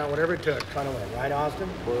 upside down, whatever it took, trying to win. Right, Austin?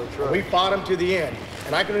 Well, that's right. We fought him to the end.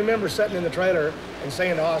 And I can remember sitting in the trailer and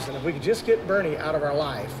saying to Austin, if we could just get Bernie out of our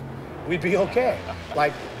life, we'd be okay.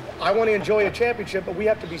 Like, I want to enjoy a championship, but we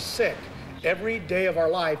have to be sick every day of our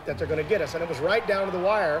life that they're going to get us. And it was right down to the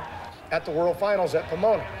wire at the World Finals at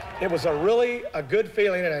Pomona. It was a good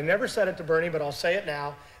feeling, and I never said it to Bernie, but I'll say it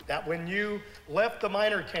now, that when you left the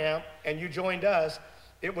minor camp and you joined us,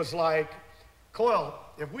 it was like, Coyle,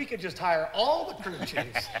 if we could just hire all the crew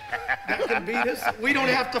chiefs that can beat us, we don't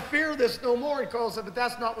have to fear this no more. And Coyle said, but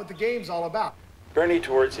that's not what the game's all about. Bernie,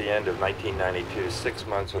 towards the end of 1992, 6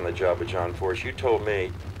 months on the job with John Force, you told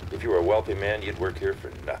me if you were a wealthy man, you'd work here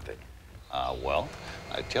for nothing. Well,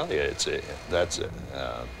 I tell you,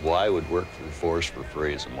 why I would work for Forrest for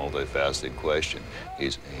free is a multifaceted question.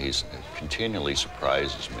 He's continually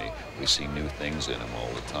surprises me. We see new things in him all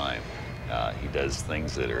the time. He does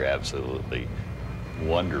things that are absolutely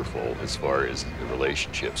wonderful as far as the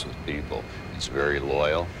relationships with people. He's very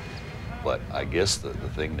loyal. But I guess the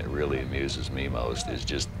thing that really amuses me most is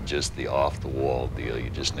just the off-the-wall deal.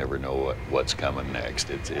 You just never know what's coming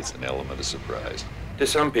next. It's an element of surprise. To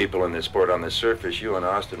some people in this sport, on the surface, you and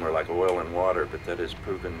Austin were like oil and water, but that has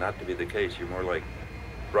proven not to be the case. You're more like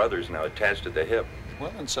brothers now, attached at the hip.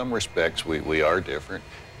 Well, in some respects, we are different,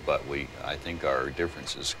 but I think our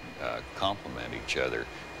differences complement each other.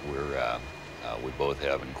 We both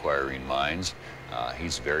have inquiring minds.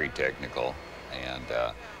 He's very technical,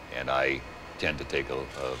 and I tend to take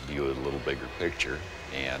a view of the little bigger picture,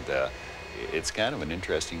 and it's kind of an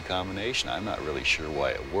interesting combination. I'm not really sure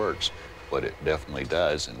why it works, but it definitely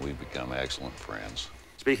does, and we've become excellent friends.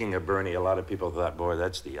 Speaking of Bernie, a lot of people thought, boy,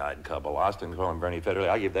 that's the odd couple. Austin calling Bernie Federer,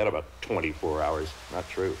 I give that about 24 hours. Not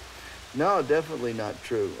true. No, definitely not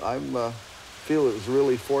true. I feel it was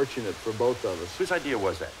really fortunate for both of us. Whose idea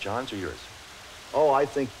was that, John's or yours? Oh, I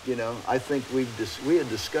think we had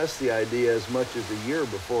discussed the idea as much as a year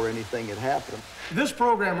before anything had happened. This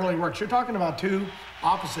program really works. You're talking about two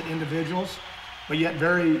opposite individuals, but yet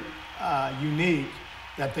very unique,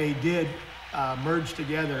 that they did merge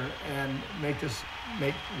together and make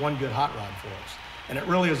one good hot rod for us. And it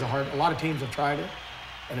really is a lot of teams have tried it,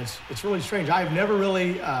 and it's really strange. I've never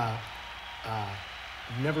really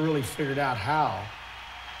figured out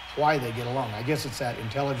why they get along. I guess it's that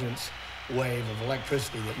intelligence wave of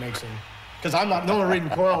electricity that makes him, because I'm not, the only reason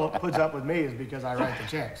Coyle puts up with me is because I write the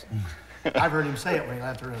checks. I've heard him say it when he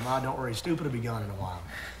left the room. Don't worry, stupid will be gone in a while.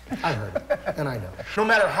 I heard it, and I know. No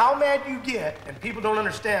matter how mad you get, and people don't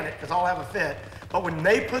understand it, because I'll have a fit, but when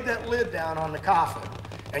they put that lid down on the coffin,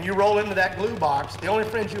 and you roll into that glue box, the only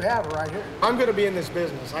friends you have are right here. I'm gonna be in this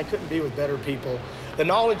business. I couldn't be with better people. The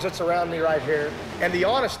knowledge that's around me right here, and the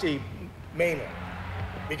honesty, mainly.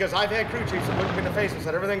 Because I've had crew chiefs that looked me in the face and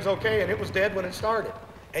said, everything's okay, and it was dead when it started.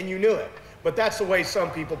 And you knew it. But that's the way some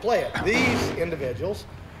people play it. These individuals,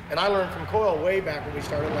 and I learned from Coyle way back when we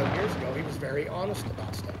started 11 years ago, he was very honest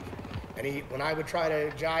about stuff. And when I would try to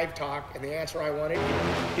jive talk and the answer I wanted,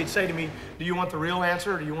 he'd say to me, do you want the real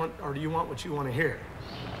answer, or do you want what you want to hear?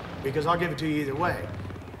 Because I'll give it to you either way.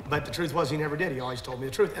 But the truth was, he never did. He always told me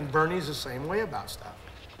the truth. And Bernie's the same way about stuff.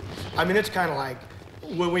 I mean, it's kind of like,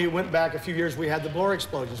 when we went back a few years, we had the blower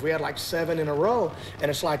explosions. We had like 7 in a row, and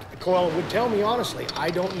it's like Coyle would tell me honestly, I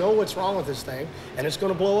don't know what's wrong with this thing, and it's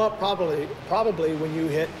going to blow up probably when you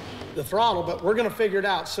hit the throttle, but we're going to figure it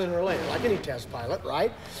out sooner or later, like any test pilot,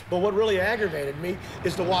 right? But what really aggravated me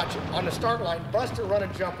is to watch it. On the start line, Buster run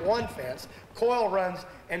and jump one fence, Coyle runs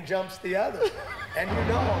and jumps the other. And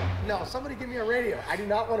no, somebody give me a radio. I do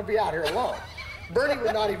not want to be out here alone. Bernie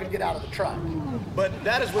would not even get out of the truck. But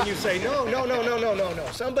that is when you say, no.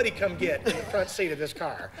 Somebody come get in the front seat of this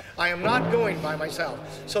car. I am not going by myself.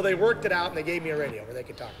 So they worked it out, and they gave me a radio where they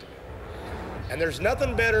could talk to me. And there's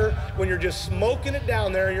nothing better when you're just smoking it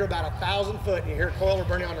down there, and you're about 1,000 foot, and you hear Coyle or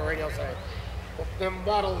Bernie on the radio say, them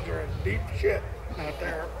bottles are in deep shit out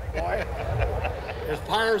there, boy. There's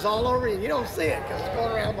fires all over you. You don't see it because it's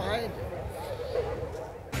going around behind you.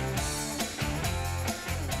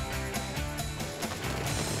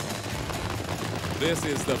 This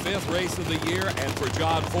is the 5th race of the year, and for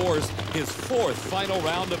John Force, his 4th final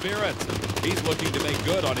round appearance. He's looking to make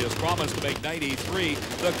good on his promise to make 93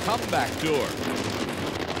 the comeback tour.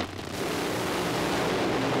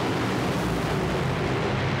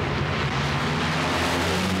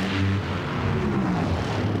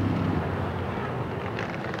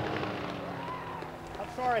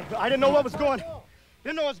 I'm sorry, I didn't know what was going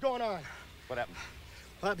on. What happened?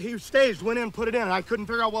 He staged, went in, put it in, and I couldn't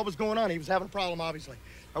figure out what was going on. He was having a problem, obviously.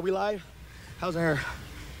 Are we live? How's our hair?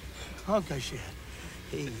 Okay, shit.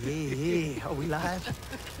 Hey. Are we live?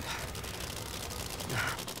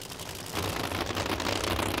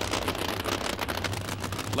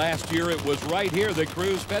 Last year, it was right here that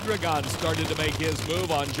Cruz Pedregon started to make his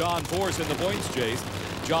move on John Force in the points chase.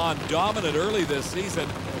 John, dominant early this season,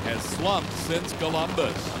 has slumped since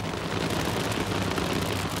Columbus.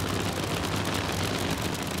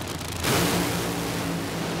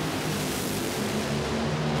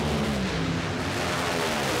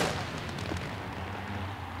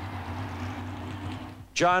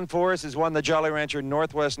 John Force has won the Jolly Rancher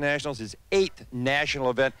Northwest Nationals, his 8th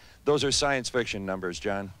national event. Those are science fiction numbers,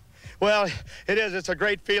 John. Well, it is. It's a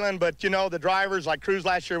great feeling, but, you know, the drivers, like Cruz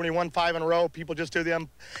last year when he won 5 in a row, people just do the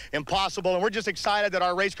impossible, and we're just excited that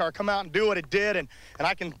our race car come out and do what it did, and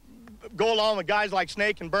I can go along with guys like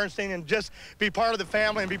Snake and Bernstein and just be part of the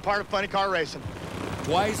family and be part of funny car racing.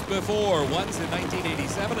 Twice before, once in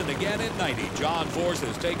 1987 and again in 90, John Force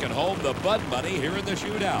has taken home the Bud money here in the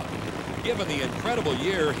shootout. Given the incredible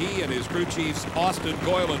year he and his crew chiefs Austin,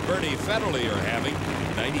 Coyle, and Bernie Federle are having,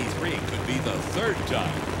 93 could be the third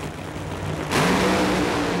time.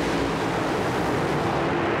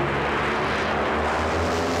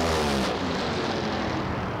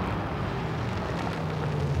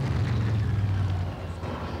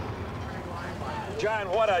 John,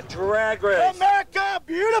 what a drag race. America,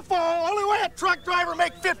 beautiful. Only way a truck driver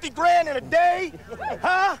make 50 grand in a day.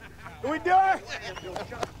 Huh? Can we do it?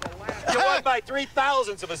 You won by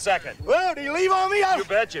 3/1000ths of a second. Well, did he leave on me? You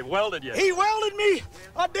bet you. Welded you. He welded me.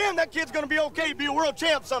 Oh, damn, that kid's going to be okay. Be a world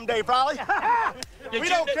champ someday, probably. We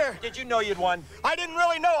don't care. Did you know you'd won? I didn't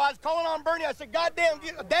really know. I was calling on Bernie. I said, God damn,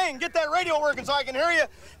 dang, get that radio working so I can hear you.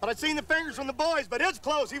 But I seen the fingers from the boys, but it's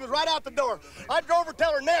close. He was right out the door. I drove her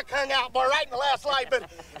till her neck hung out, boy, right in the last light. But,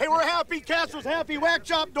 hey, we're happy. Castro's happy. Wax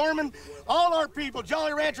Shop, Dorman, all our people,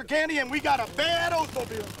 Jolly Rancher Candy, and we got a bad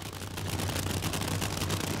Oldsmobile.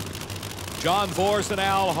 John Force and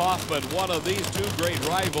Al Hoffman, one of these two great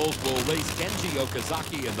rivals, will race Kenji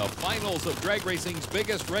Okazaki in the finals of drag racing's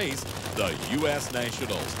biggest race, the U.S.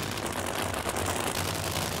 Nationals.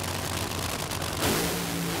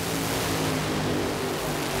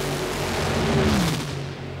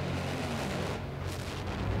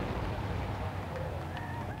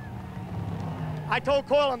 I told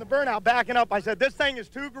Coyle on the burnout backing up, I said, this thing is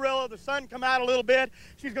too gorilla. The sun come out a little bit.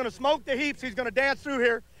 She's going to smoke the heaps. She's going to dance through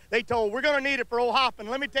here. They told, we're going to need it for old Hoffman.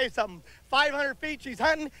 Let me tell you something. 500 feet, she's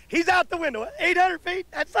hunting. He's out the window. 800 feet,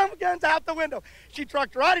 that son of a gun's out the window. She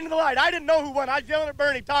trucked right into the light. I didn't know who won. I was yelling at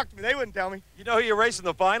Bernie. Talk to me. They wouldn't tell me. You know who you're racing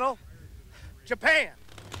the final? Japan.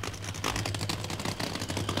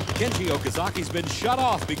 Kenji Okazaki's been shut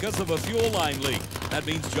off because of a fuel line leak. That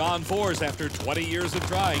means John Force, after 20 years of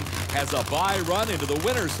trying, has a bye run into the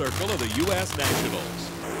winner's circle of the U.S. Nationals.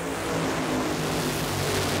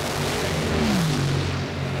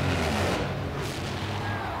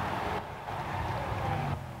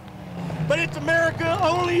 But it's America,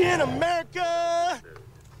 only in America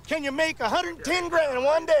can you make 110 grand in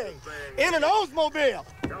one day in an Oldsmobile.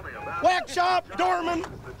 Wax Shop, Dorman,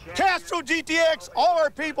 Castro GTX, all our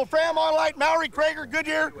people, Fram Light, Maury, Krager,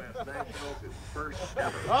 Goodyear.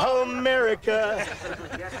 America.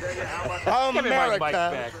 Give me my mic America.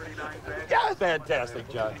 back. Yeah, fantastic,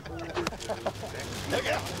 John.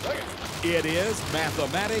 It is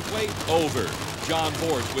mathematically over. John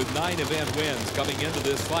Force, with 9 event wins coming into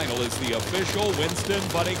this final, is the official Winston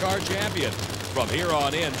Funny Car Champion. From here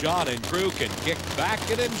on in, John and crew can kick back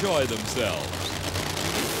and enjoy themselves.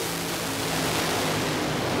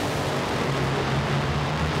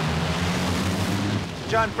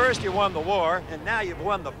 John, first you won the war, and now you've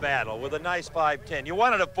won the battle with a nice 510. You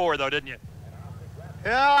wanted a 4, though, didn't you?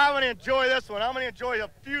 Yeah, I'm going to enjoy this one. I'm going to enjoy a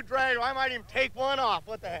few drags. I might even take one off.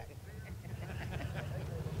 What the heck?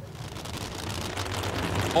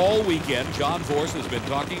 All weekend, John Force has been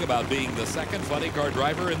talking about being the second funny car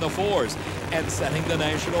driver in the 4s and setting the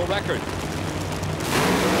national record.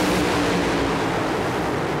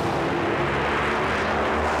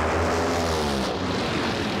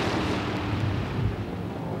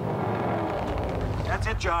 That's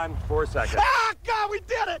it, John. 4 seconds. Ah, God, we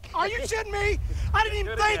did it! Are you shitting me? I didn't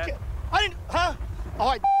even think it. I didn't, huh?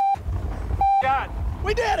 Oh, God.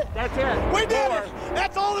 We did it. That's it. We did it.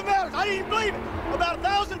 That's all that matters. I didn't even believe it. About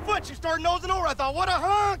 1,000 foot, she started nosing over. I thought, what a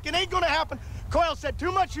hunk. It ain't going to happen. Coyle said,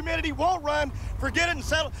 too much humidity, won't run. Forget it and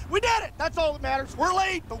settle. We did it. That's all that matters. We're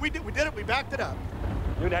late, but we did it. We backed it up.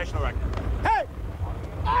 New national record. Hey!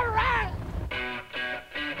 All right!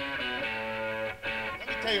 Let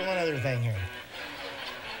me tell you one other thing here.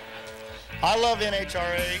 I love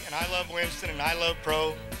NHRA, and I love Winston, and I love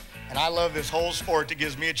Pro, and I love this whole sport that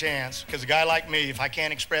gives me a chance, because a guy like me, if I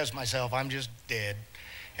can't express myself, I'm just dead.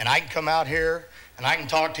 And I can come out here, and I can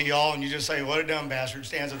talk to y'all, and you just say, what a dumb bastard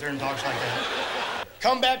stands up there and talks like that.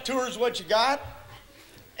 Comeback tour is what you got,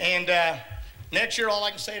 and next year, all I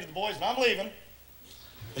can say to the boys, and I'm leaving,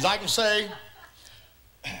 is I can say,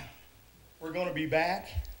 we're going to be back,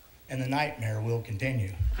 and the nightmare will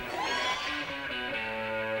continue.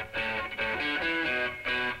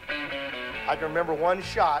 I can remember one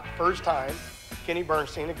shot, first time, Kenny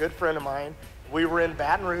Bernstein, a good friend of mine. We were in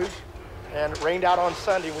Baton Rouge, and it rained out on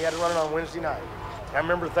Sunday, and we had to run it on Wednesday night. And I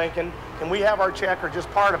remember thinking, can we have our check or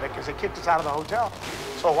just part of it? Because they kicked us out of the hotel.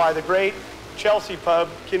 So while the great Chelsea pub,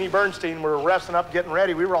 Kenny Bernstein, were resting up, getting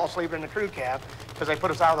ready, we were all sleeping in the crew cab because they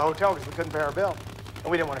put us out of the hotel because we couldn't pay our bill.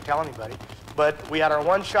 And we didn't want to tell anybody. But we had our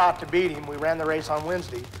one shot to beat him. We ran the race on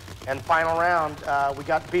Wednesday. and final round, we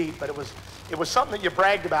got beat, but it was something that you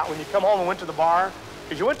bragged about when you come home and went to the bar,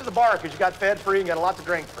 because you went to the bar because you got fed free and got a lot to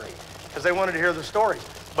drink free, because they wanted to hear the stories.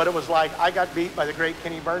 But it was like, I got beat by the great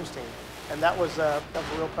Kenny Bernstein, and that was a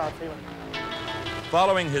real proud feeling.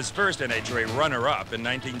 Following his first NHRA runner-up in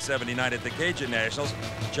 1979 at the Cajun Nationals,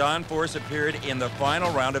 John Force appeared in the final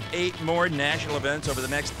round of 8 more national events over the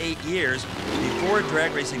next 8 years before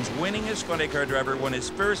drag racing's winningest funny car driver won his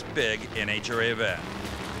first big NHRA event.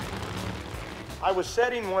 I was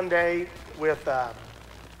sitting one day with a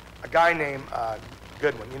guy named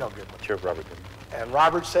Goodwin. You know Goodwin. Sure, Robert Goodwin. And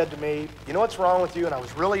Robert said to me, you know what's wrong with you? And I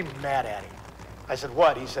was really mad at him. I said,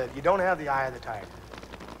 what? He said, you don't have the eye of the tiger.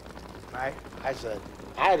 Right? I said,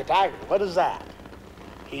 eye of the tiger, what is that?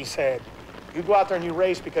 He said, you go out there and you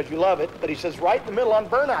race because you love it, but he says, right in the middle on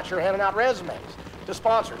burnouts, you're handing out resumes to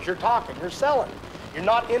sponsors, you're talking, you're selling. You're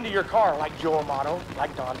not into your car like Joe Amato,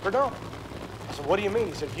 like Don Perdomo. I said, what do you mean?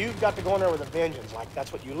 He said, you've got to go in there with a vengeance, like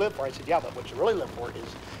that's what you live for. I said, yeah, but what you really live for is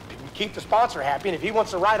to keep the sponsor happy, and if he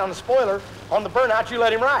wants to ride on the spoiler on the burnout, you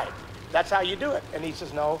let him ride. That's how you do it. And he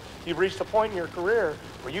says, no, you've reached a point in your career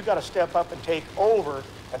where you got to step up and take over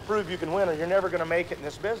and prove you can win, or you're never going to make it in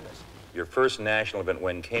this business. Your first national event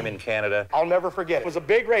win came in Canada. I'll never forget. It was a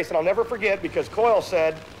big race, and I'll never forget because Coyle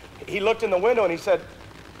said, he looked in the window and he said,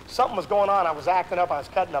 something was going on. I was acting up, I was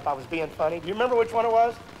cutting up, I was being funny. Do you remember which one it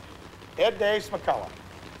was? Ed Dace McCullough.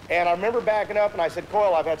 And I remember backing up and I said,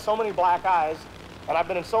 Coyle, I've had so many black eyes and I've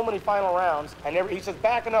been in so many final rounds. He says,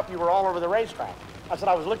 backing up, you were all over the racetrack. I said,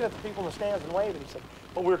 I was looking at the people in the stands and waving. He said,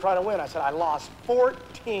 but we were trying to win. I said, I lost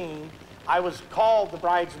 14. I was called the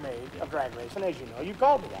bridesmaid of drag racing, as you know. You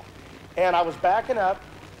called me that. And I was backing up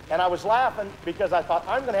and I was laughing because I thought,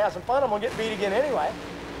 I'm going to have some fun. I'm going to get beat again anyway.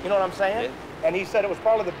 You know what I'm saying? Yeah. And he said it was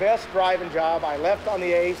probably the best driving job. I left on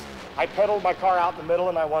the ace. I pedaled my car out in the middle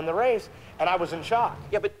and I won the race. And I was in shock.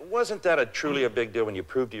 Yeah, but wasn't that truly a big deal when you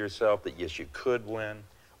proved to yourself that, yes, you could win?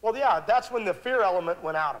 Well, yeah, that's when the fear element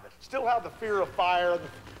went out of it. Still have the fear of fire,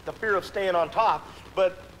 the fear of staying on top,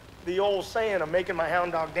 but the old saying of making my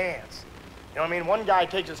hound dog dance. You know what I mean? One guy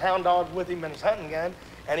takes his hound dog with him and his hunting gun,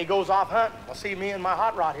 and he goes off hunting. Well, see, me and my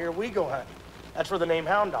hot rod here, we go hunting. That's where the name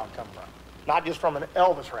hound dog comes from. Not just from an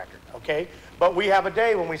Elvis record, okay? But we have a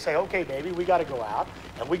day when we say, okay, baby, we got to go out,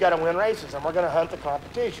 and we got to win races, and we're going to hunt the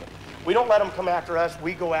competition. We don't let them come after us,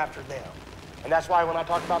 we go after them. And that's why when I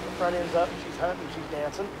talk about the front ends up, she's hunting, she's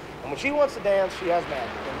dancing. And when she wants to dance, she has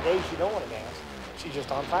magic. And the days she don't want to dance, she's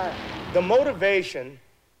just on fire. The motivation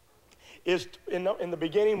is, in the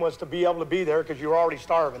beginning, was to be able to be there because you were already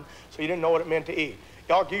starving, so you didn't know what it meant to eat.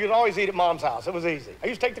 You could always eat at Mom's house. It was easy. I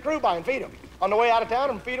used to take the crew by and feed them on the way out of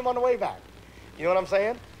town and feed them on the way back. You know what I'm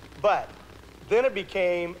saying? But then it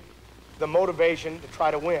became the motivation to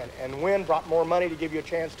try to win, and win brought more money to give you a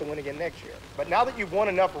chance to win again next year. But now that you've won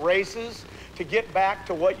enough races to get back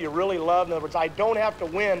to what you really love, in other words, I don't have to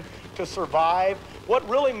win to survive. What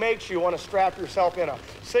really makes you want to strap yourself in a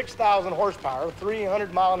 6,000 horsepower,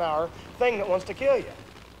 300 mile an hour thing that wants to kill you?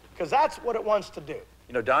 Because that's what it wants to do.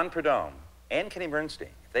 You know, Don Perdomo and Kenny Bernstein,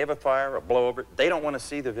 if they have a fire, a blowover, they don't want to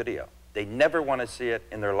see the video. They never want to see it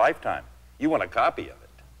in their lifetime. You want a copy of it.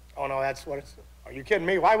 Oh, no, that's what it's... Are you kidding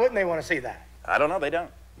me? Why wouldn't they want to see that? I don't know, they don't.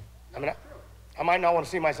 I mean, I might not want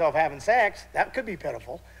to see myself having sex. That could be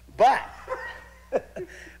pitiful. But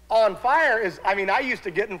On Fire is, I mean, I used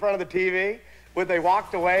to get in front of the TV when they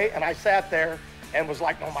walked away, and I sat there and was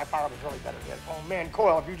like, no, my fire was really better than it. Oh, man,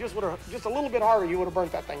 Coyle, if you just would have, just a little bit harder, you would have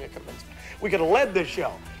burnt that thing. It could have been, we could have led this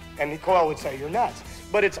show. And Coyle would say, you're nuts.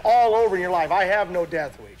 But it's all over in your life. I have no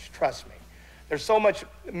death wish, trust me. There's so much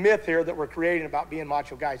myth here that we're creating about being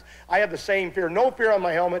macho guys. I have the same fear. No Fear on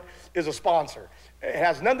my helmet is a sponsor. It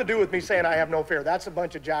has nothing to do with me saying I have no fear. That's a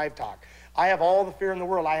bunch of jive talk. I have all the fear in the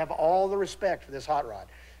world. I have all the respect for this hot rod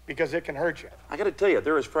because it can hurt you. I got to tell you,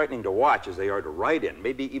 they're as frightening to watch as they are to ride in,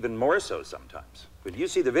 maybe even more so sometimes. But you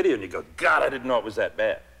see the video and you go, God, I didn't know it was that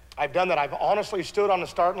bad. I've done that. I've honestly stood on the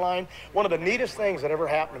starting line. One of the neatest things that ever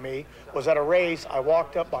happened to me was at a race. I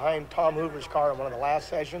walked up behind Tom Hoover's car in one of the last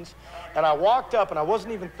sessions, and I walked up, and I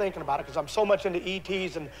wasn't even thinking about it because I'm so much into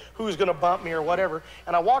ETs and who's going to bump me or whatever.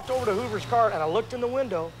 And I walked over to Hoover's car, and I looked in the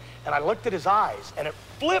window, and I looked at his eyes, and it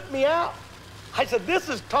flipped me out. I said, this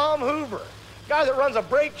is Tom Hoover, guy that runs a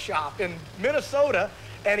brake shop in Minnesota,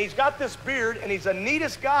 and he's got this beard, and he's the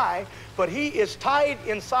neatest guy, but he is tied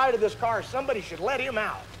inside of this car. Somebody should let him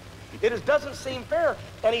out. It doesn't seem fair.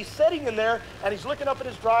 And he's sitting in there, and he's looking up at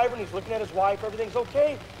his driver, and he's looking at his wife. Everything's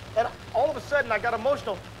okay. And all of a sudden, I got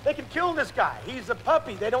emotional. They can kill this guy. He's a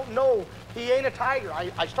puppy. They don't know he ain't a tiger.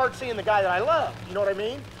 I start seeing the guy that I love. You know what I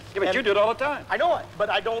mean? Yeah, but you do it all the time. I know it, but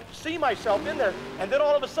I don't see myself in there. And then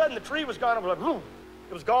all of a sudden, the tree was gone. I was like, whoo.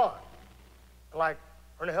 It was gone. I'm like,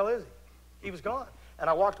 where the hell is he? He was gone. And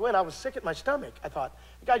I walked away, and I was sick at my stomach. I thought,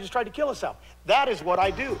 the guy just tried to kill himself. That is what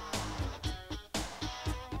I do.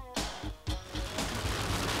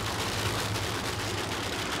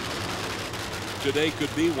 Today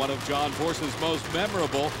could be one of John Force's most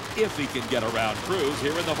memorable if he can get around Cruz.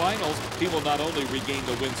 Here in the finals, he will not only regain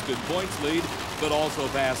the Winston points lead, but also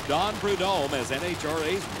pass Don Prudhomme as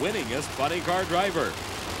NHRA's winningest funny car driver.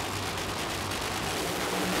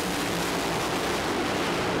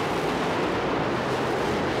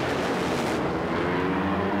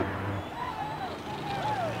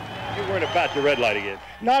 You weren't about to red light again.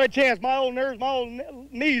 Not a chance. My old nerves, my old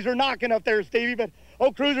knees are knocking up there, Stevie, but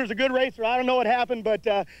old Cruiser's a good racer. I don't know what happened, but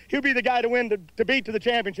he'll be the guy to win, to beat to the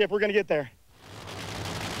championship. We're going to get there.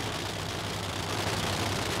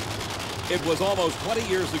 It was almost 20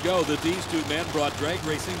 years ago that these two men brought drag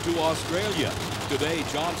racing to Australia. Today,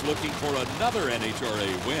 John's looking for another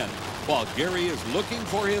NHRA win, while Gary is looking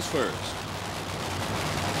for his first.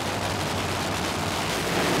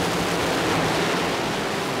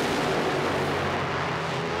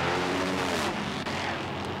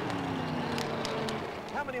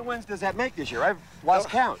 How many wins does that make this year? I've lost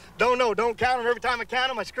count. Don't know. Don't count them. Every time I count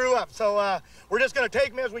them, I screw up. So we're just going to take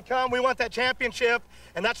them as we come. We want that championship,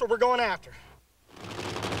 and that's what we're going after.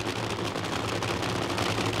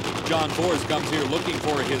 John Force comes here looking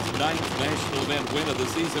for his 9th national event win of the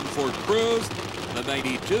season for Cruz. The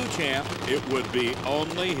 92 champ, it would be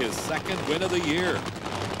only his 2nd win of the year.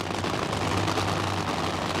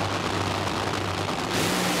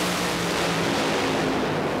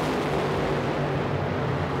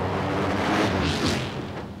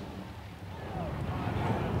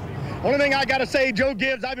 Only thing I got to say, Joe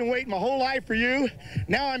Gibbs, I've been waiting my whole life for you.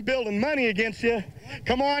 Now I'm building money against you.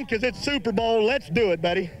 Come on, because it's Super Bowl. Let's do it,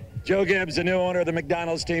 buddy. Joe Gibbs, the new owner of the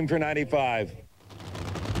McDonald's team for 95.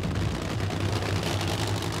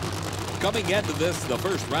 Coming into this, the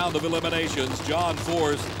first round of eliminations, John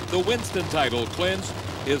Force, the Winston title clinched,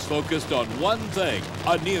 is focused on one thing,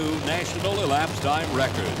 a new national elapsed time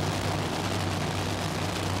record.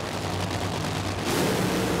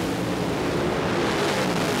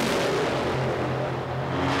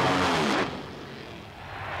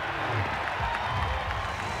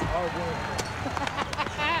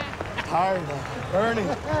 Tired, burning.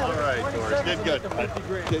 All right, Doris, did good.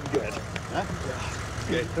 Did good. Huh?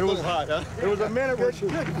 Good. It was hot, huh? There was a minute where she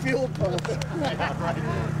couldn't feel the pulse.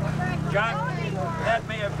 John, that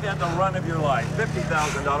may have been the run of your life.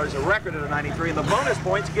 $50,000, a record at a 93, and the bonus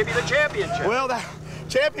points give you the championship. Well, the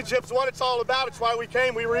championship's what it's all about. It's why we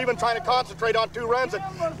came. We were even trying to concentrate on 2 runs and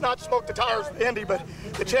not smoke the tires with Indy, but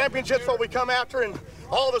the championship's what we come after, and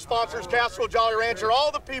all the sponsors, Castro, Jolly Rancher,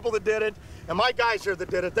 all the people that did it, and my guys here that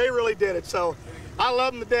did it, they really did it. So I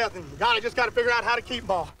love them to death, and God, I just got to figure out how to keep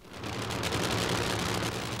them all.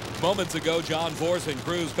 Moments ago, John Force and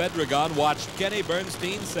Cruz Pedregon watched Kenny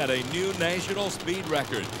Bernstein set a new national speed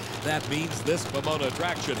record. That means this Pomona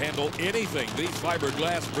track should handle anything these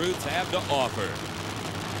fiberglass brutes have to offer.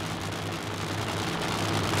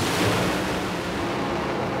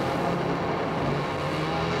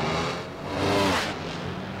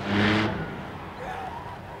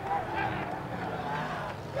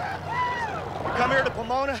 You come here to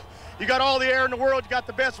Pomona, you got all the air in the world, you got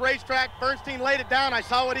the best racetrack. Bernstein laid it down, I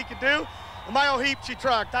saw what he could do. A mile heap she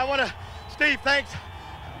trucked. I want to, Steve, thanks,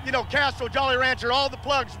 you know, Castro, Jolly Rancher, all the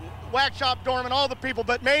plugs, Wax Shop, Dorman, all the people,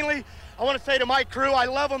 but mainly I want to say to my crew, I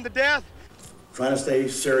love them to death. Trying to stay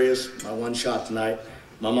serious, my one shot tonight.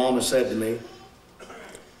 My mom has said to me,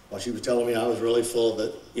 while she was telling me I was really full of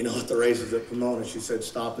it, you know, at the races at Pomona, she said,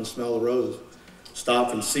 stop and smell the roses.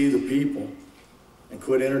 Stop and see the people, and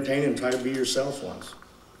quit entertaining and try to be yourself once.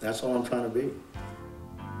 That's all I'm trying to be.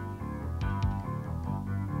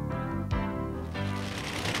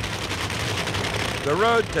 The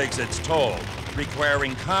road takes its toll,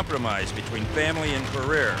 requiring compromise between family and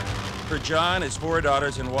career. For John, his 4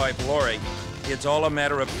 daughters, and wife, Lori, it's all a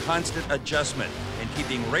matter of constant adjustment and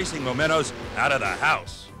keeping racing mementos out of the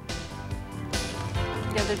house.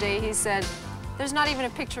 The other day he said, there's not even a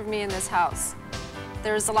picture of me in this house.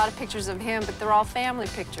 There's a lot of pictures of him, but they're all family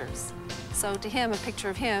pictures. So to him, a picture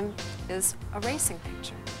of him is a racing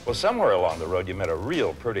picture. Well, somewhere along the road, you met a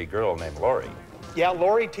real pretty girl named Lori. Yeah,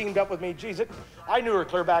 Lori teamed up with me. Geez, I knew her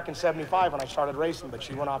clear back in '75 when I started racing, but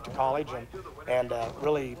she went off to college and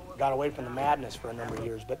really got away from the madness for a number of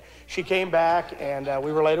years. But she came back, and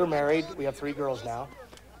we were later married. We have 3 girls now,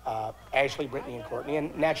 Ashley, Brittany, and Courtney,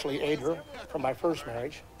 and naturally Adra from my first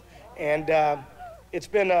marriage. And it's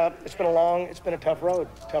been a tough road,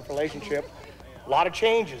 tough relationship. A lot of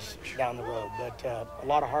changes down the road, but a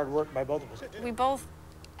lot of hard work by both of us. We both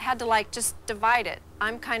had to like just divide it.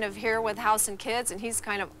 I'm kind of here with house and kids, and he's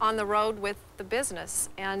kind of on the road with the business,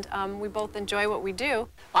 and we both enjoy what we do.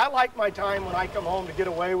 I like my time when I come home to get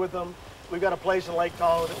away with them. We've got a place in Lake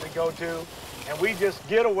Tahoe that we go to, and we just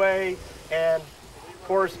get away. And of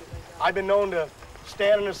course, I've been known to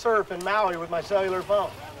stand in the surf in Maui with my cellular phone,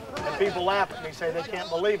 and people laugh at me, say they can't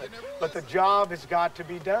believe it. But the job has got to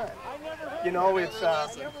be done. You know, it's,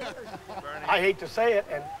 I hate to say it,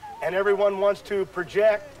 and everyone wants to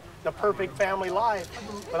project the perfect family life,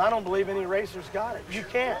 but I don't believe any racer's got it. You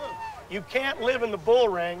can't. You can't live in the bull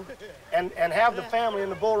ring and have the family in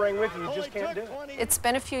the bull ring with you. You just can't do it. It's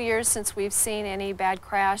been a few years since we've seen any bad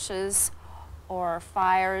crashes or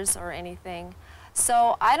fires or anything.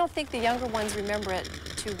 So I don't think the younger ones remember it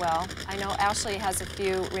too well. I know Ashley has a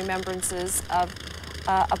few remembrances of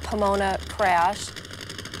a Pomona crash.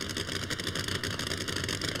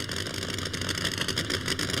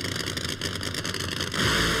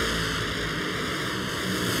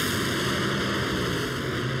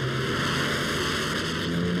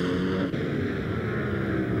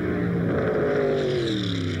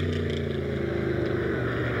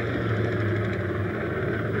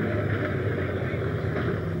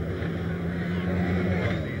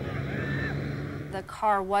 The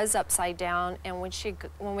car was upside down, and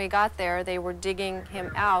when we got there, they were digging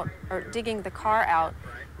him out, or digging the car out,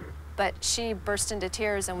 but she burst into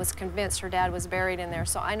tears and was convinced her dad was buried in there.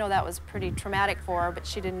 So I know that was pretty traumatic for her, but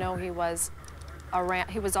she didn't know he was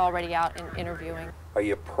already out and interviewing. Are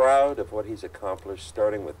you proud of what he's accomplished,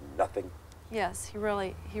 starting with nothing? Yes, he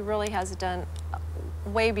really has done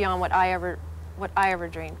way beyond what I ever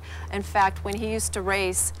dreamed. In fact, when he used to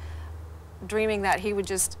race, dreaming that he would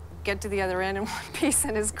just get to the other end in one piece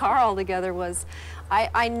in his car altogether was,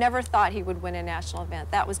 I never thought he would win a national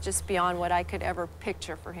event. That was just beyond what I could ever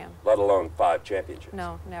picture for him. Let alone 5 championships.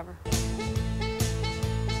 No, never.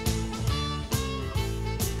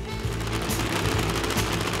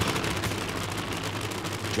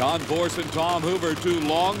 John Force and Tom Hoover, 2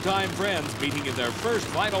 longtime friends, meeting in their first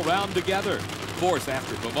final round together. Force,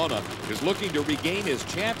 after Pomona, is looking to regain his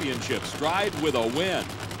championship stride with a win.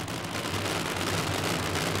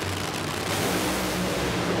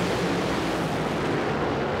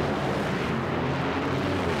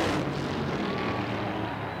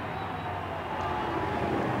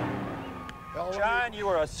 John, you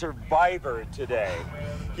are a survivor today.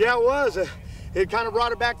 Yeah, it was. It kind of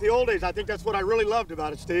brought it back to the old days. I think that's what I really loved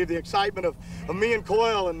about it, Steve. The excitement of me and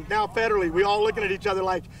Coyle, and now Federley, we all looking at each other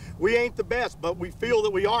like we ain't the best, but we feel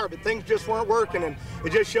that we are, but things just weren't working, and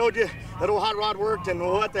it just showed you that old hot rod worked, and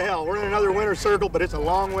what the hell. We're in another winner's circle, but it's a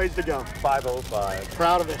long ways to go. 5:05.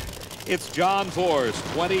 Proud of it. It's John Force,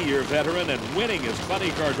 20-year veteran and winningest funny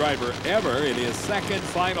car driver ever in his second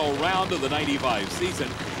final round of the '95 season.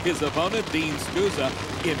 His opponent, Dean Scusa,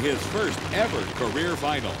 in his first ever career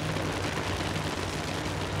final.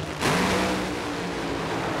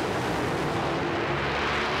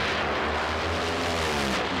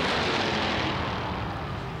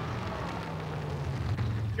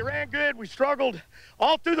 She ran good. We struggled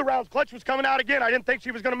all through the rounds. Clutch was coming out again. I didn't think she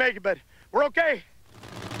was going to make it, but we're okay.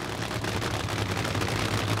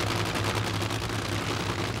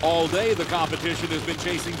 All day, the competition has been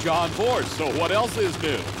chasing John Force, so what else is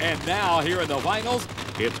new? And now, here in the finals,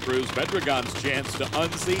 it's Cruz Pedregon's chance to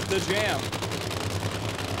unseat the champ.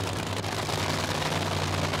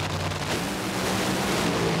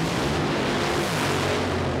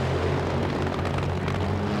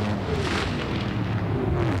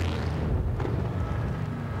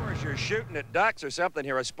 Of course, you're shooting at ducks or something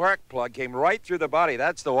here. A spark plug came right through the body.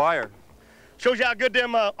 That's the wire. Shows you how good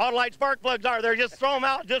them Autolite spark plugs are. They're just throw them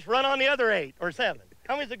out, just run on the other 8 or 7.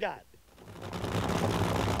 How many's it got?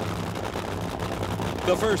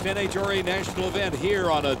 The first NHRA national event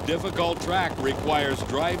here on a difficult track requires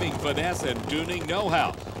driving finesse and tuning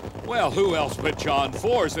know-how. Well, who else but John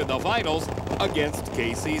Force in the finals against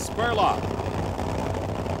Casey Spurlock?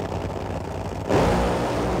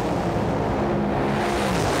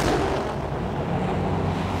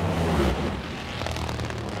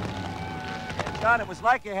 John, it was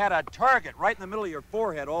like you had a target right in the middle of your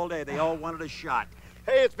forehead all day. They all wanted a shot.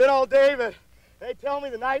 Hey, it's been all day, but they tell me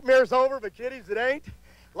the nightmare's over, but kiddies, it ain't.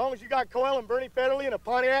 As long as you got Coyle and Bernie Federley and a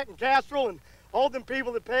Pontiac and Castrol and all them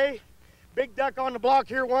people that pay. Big duck on the block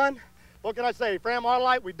here won. What can I say? Fram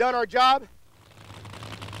Autolite, we've done our job.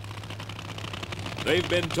 They've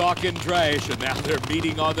been talking trash, and now they're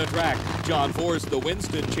meeting on the track. John Force, the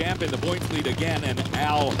Winston champ, in the points lead again, and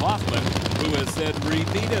Al Hoffman, who has said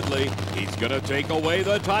repeatedly he's going to take away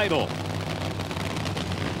the title.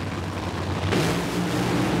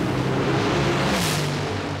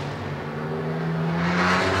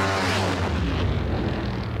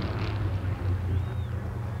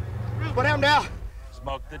 What happened now?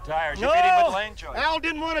 Smoked the tires. You No, beat him with lane choice. Al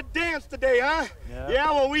didn't want to dance today, huh?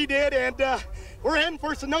 Yeah. Well, we did, and we're heading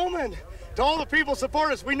for Sonoma. And to all the people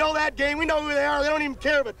support us, we know that game. We know who they are. They don't even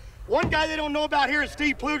care. But one guy they don't know about here is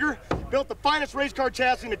Steve Pluger. Built the finest race car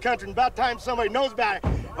chassis in the country. And about time somebody knows about it.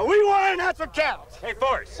 And we won, and that's what counts. Hey,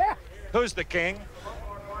 Force. Yeah. Who's the king?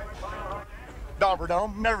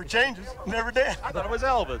 Domberdome. Never changes. Never did. I thought it was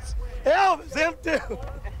Elvis. Elvis, him too.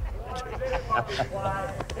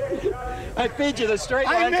 I feed you the straight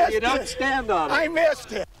line and you don't stand on it. I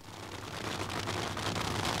missed it.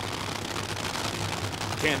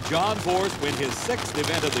 Can John Force win his 6th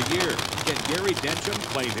event of the year? Can Gary Dencham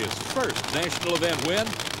claim his 1st national event win?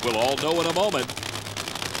 We'll all know in a moment.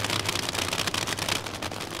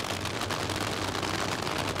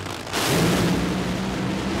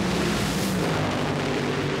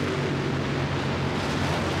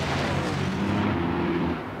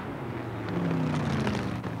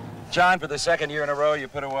 John, for the 2nd year in a row, you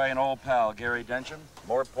put away an old pal, Gary Dencham.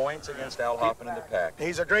 More points against Al Hoffman in the pack.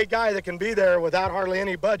 He's a great guy that can be there without hardly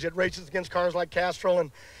any budget, races against cars like Castrol,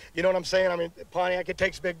 and you know what I'm saying? I mean, Pontiac, it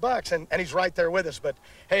takes big bucks, and he's right there with us. But,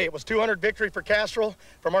 hey, it was 200 victory for Castrol,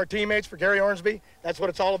 from our teammates, for Gary Ormsby. That's what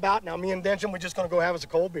it's all about. Now, me and Dencham, we're just going to go have us a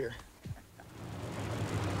cold beer.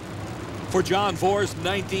 For John Force,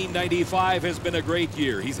 1995 has been a great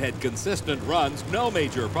year. He's had consistent runs, no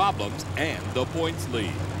major problems, and the points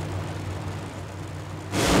lead.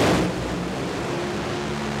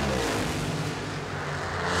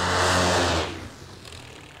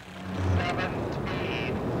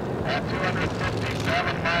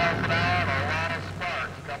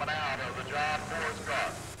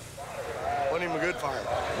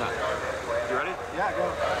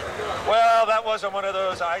 Wasn't one of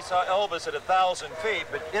those, I saw Elvis at 1,000 feet,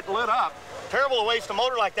 but it lit up. Terrible to waste a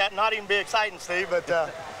motor like that and not even be exciting, Steve, but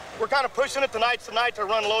we're kind of pushing it tonight to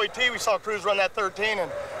run low ET. We saw Cruz run that 13, and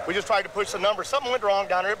we just tried to push the number. Something went wrong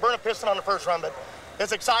down there. It burned a piston on the first run, but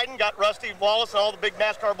it's exciting. Got Rusty Wallace and all the big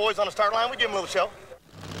NASCAR boys on the start line. We give them a little show.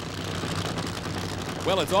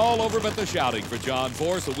 Well, it's all over but the shouting for John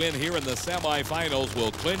Force. A win here in the semifinals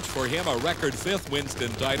will clinch for him a record 5th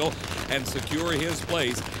Winston title and secure his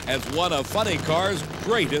place as one of Funny Car's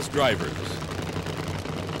greatest drivers.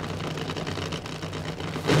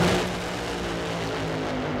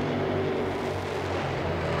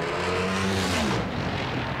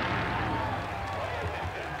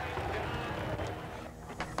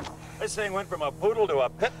 This thing went from a poodle to a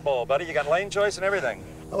pit bull, buddy. You got lane choice and everything.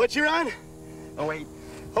 What you run? Oh wait,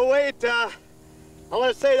 I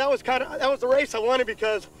want to say that was the race I wanted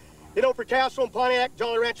because, you know, for Castrol and Pontiac,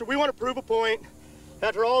 Jolly Rancher, we want to prove a point.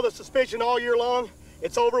 After all the suspicion all year long,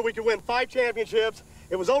 it's over. We could win 5 championships.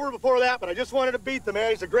 It was over before that, but I just wanted to beat the man.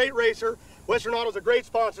 He's a great racer. Western Auto's a great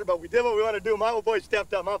sponsor, but we did what we wanted to do. My old boy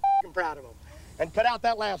stepped up. I'm f***ing proud of him. And cut out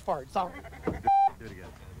that last part. Sorry. Do it again.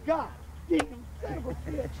 God, son of a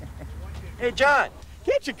bitch. Hey, John.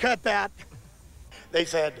 Can't you cut that? They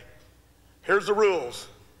said, here's the rules.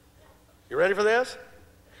 You ready for this?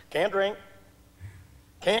 Can't drink,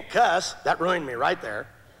 can't cuss. That ruined me right there.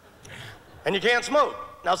 And you can't smoke.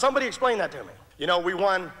 Now, somebody explain that to me. You know, we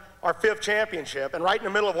won our 5th championship, and right in the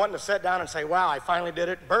middle of wanting to sit down and say, wow, I finally did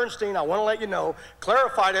it, Bernstein, I want to let you know,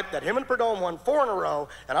 clarified it that him and Perdome won 4 in a row,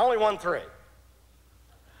 and I only won 3.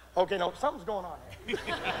 Okay, no, something's going on here.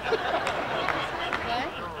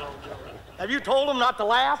 Have you told him not to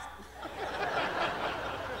laugh?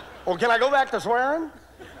 Well, can I go back to swearing?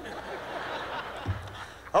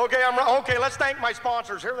 Okay, let's thank my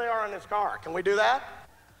sponsors. Here they are in this car. Can we do that?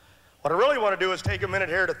 What I really want to do is take a minute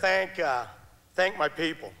here to thank my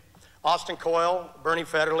people. Austin Coyle, Bernie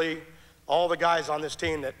Federle, all the guys on this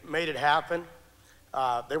team that made it happen.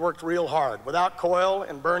 They worked real hard. Without Coyle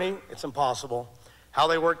and Bernie, it's impossible. How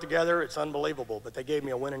they worked together, it's unbelievable, but they gave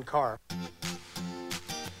me a winning car.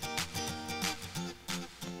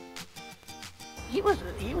 He was a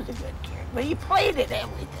good kid, but he played at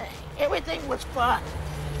everything. Everything was fun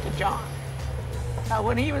to John.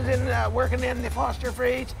 When he was working in the Foster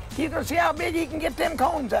Freeze, he's gonna see how big he can get them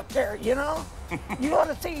cones up there, you know? You ought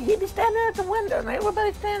to see, he'd be standing there at the window and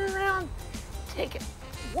everybody standing around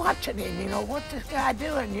watching him, you know, what's this guy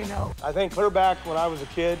doing, you know? I think clear back when I was a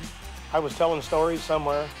kid, I was telling stories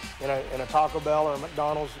somewhere in a Taco Bell or a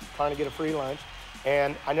McDonald's trying to get a free lunch,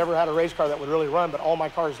 and I never had a race car that would really run, but all my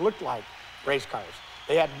cars looked like race cars.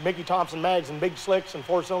 They had Mickey Thompson mags and big slicks and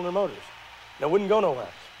 4-cylinder motors. And it wouldn't go nowhere,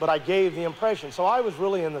 but I gave the impression. So I was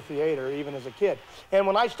really in the theater even as a kid. And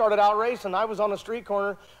when I started out racing, I was on the street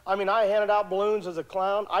corner. I mean, I handed out balloons as a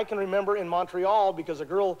clown. I can remember in Montreal, because a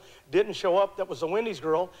girl didn't show up that was a Wendy's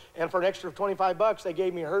girl, and for an extra 25 bucks, they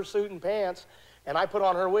gave me her suit and pants, and I put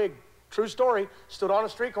on her wig True story. Stood on a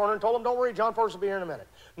street corner and told him, don't worry, John Force will be here in a minute.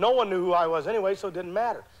 No one knew who I was anyway, so it didn't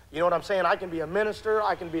matter. You know what I'm saying? I can be a minister,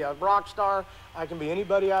 I can be a rock star, I can be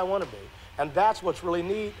anybody I want to be. And that's what's really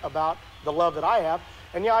neat about the love that I have.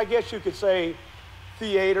 And yeah, I guess you could say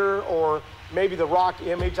theater or maybe the rock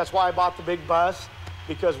image. That's why I bought the big bus,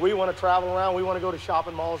 because we want to travel around, we want to go to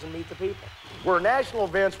shopping malls and meet the people. We're national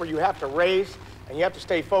events where you have to race and you have to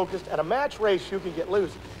stay focused. At a match race, you can get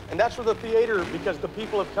loose. And that's where the theater, because the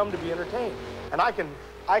people have come to be entertained. And I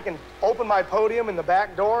can open my podium in the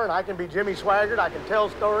back door and I can be Jimmy Swaggart. I can tell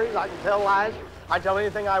stories, I can tell lies. I tell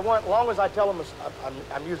anything I want, as long as I tell them,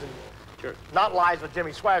 I'm using, sure, not lies with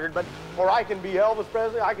Jimmy Swaggart, but, or I can be Elvis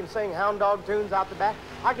Presley, I can sing hound dog tunes out the back.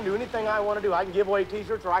 I can do anything I want to do. I can give away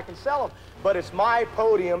t-shirts or I can sell them. But it's my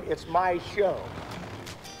podium, it's my show.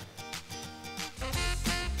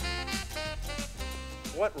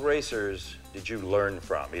 What racers did you learn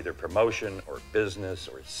from, either promotion or business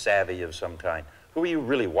or savvy of some kind? Who are you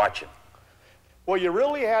really watching? Well, you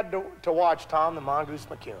really had to watch Tom the Mongoose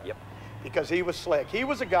McEwen. Yep. Because he was slick. He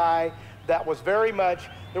was a guy that was very much,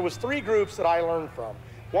 there was three groups that I learned from.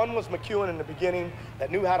 One was McEwen in the beginning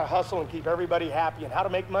that knew how to hustle and keep everybody happy and how to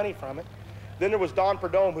make money from it. Then there was Don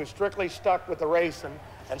Perdome, who strictly stuck with the racing,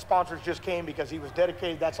 and sponsors just came because he was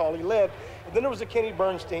dedicated, that's all he lived. And then there was a Kenny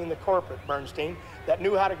Bernstein, the corporate Bernstein, that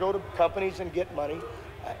knew how to go to companies and get money.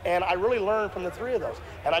 And I really learned from the three of those.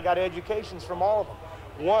 And I got educations from all of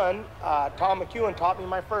them. One, Tom McEwen taught me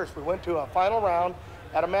my first. We went to a final round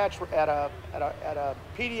at a match, at a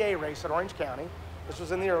PDA race at Orange County. This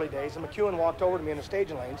was in the early days, and McEwen walked over to me in the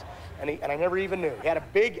staging lanes, and I never even knew. He had a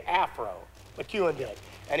big afro, McEwen did.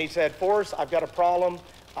 And he said, Forrest, I've got a problem.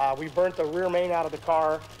 We burnt the rear main out of the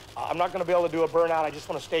car. I'm not going to be able to do a burnout. I just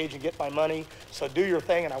want to stage and get my money. So do your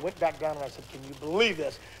thing. And I went back down and I said, can you believe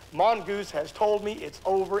this? Mongoose has told me it's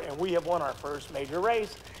over and we have won our first major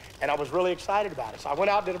race. And I was really excited about it. So I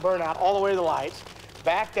went out, did a burnout all the way to the lights,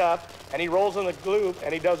 backed up, and he rolls in the loop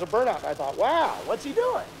and he does a burnout. And I thought, wow, what's he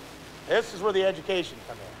doing? This is where the education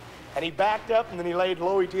come in. And he backed up and then he laid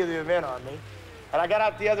low ET of the event on me. And I got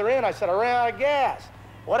out the other end. I said, I ran out of gas.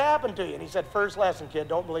 What happened to you? And he said, first lesson, kid,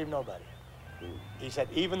 don't believe nobody. He said,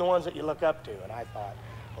 even the ones that you look up to. And I thought,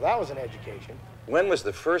 well, that was an education. When was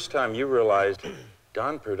the first time you realized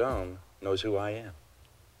Don Perdome knows who I am?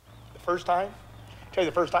 The first time? I'll tell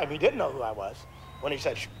you the first time he didn't know who I was, when he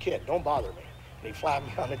said, kid, don't bother me. And he flapped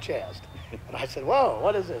me on the chest. And I said, whoa,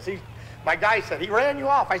 what is this? My guy said, he ran you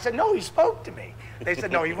off. I said, no, he spoke to me. They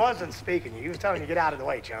said, no, he wasn't speaking to you. He was telling you, get out of the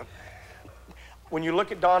way, chump. When you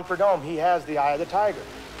look at Don Perdome, he has the eye of the tiger.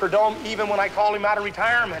 Perdome, even when I called him out of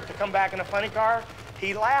retirement to come back in a funny car,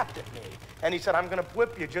 he laughed at me. And he said, I'm going to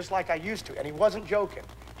whip you just like I used to. And he wasn't joking.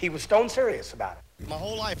 He was stone serious about it. My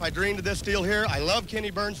whole life, I dreamed of this deal here. I love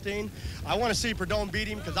Kenny Bernstein. I want to see Perdome beat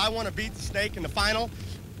him because I want to beat the Snake in the final.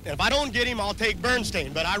 And if I don't get him, I'll take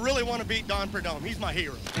Bernstein. But I really want to beat Don Perdome. He's my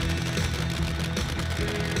hero.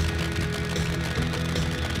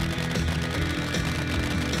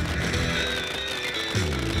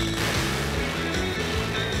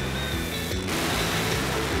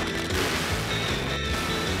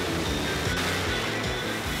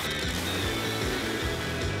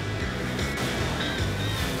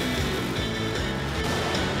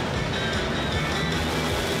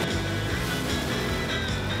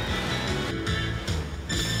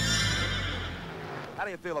 How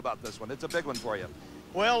do you feel about this one? It's a big one for you.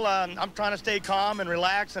 Well, I'm trying to stay calm and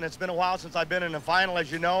relax, and it's been a while since I've been in a final,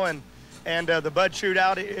 as you know, and the Bud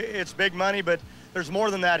Shootout, it's big money, but there's more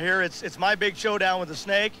than that here. It's my big showdown with the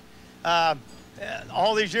Snake.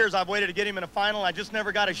 All these years I've waited to get him in a final. I just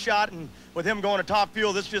never got a shot, and with him going to Top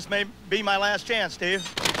Fuel, this just may be my last chance, Steve.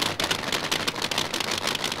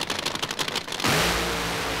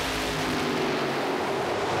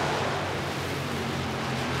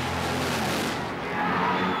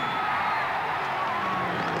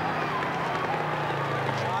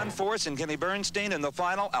 Force and Kenny Bernstein in the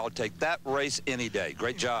final. I'll take that race any day.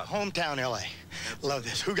 Great job. Hometown LA. Love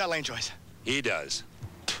this. Who got lane choice? He does.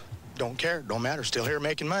 Don't care. Don't matter. Still here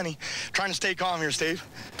making money. Trying to stay calm here, Steve.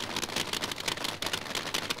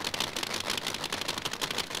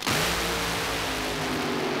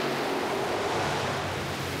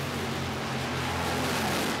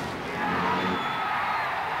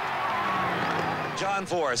 John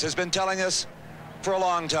Force has been telling us for a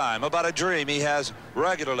long time about a dream he has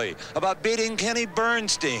regularly about beating Kenny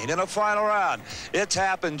Bernstein in a final round. It's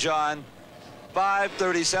happened, John.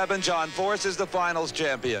 5:37, John Force is the finals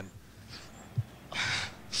champion.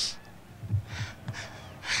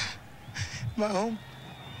 Am I home?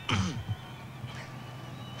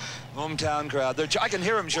 Hometown crowd. I can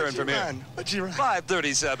hear them cheering from here. What'd you run?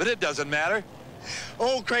 5:37. It doesn't matter.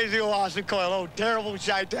 Old crazy old Austin Coyle. Old terrible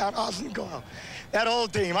Chi-Town Austin Coyle. That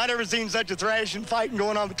old team. I never seen such a thrashing fighting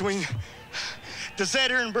going on between. To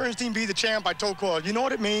sit here and Bernstein be the champ, I told Coyle, you know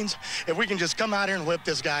what it means? If we can just come out here and whip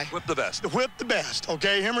this guy. Whip the best. Whip the best,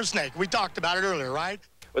 okay? Him or Snake. We talked about it earlier, right?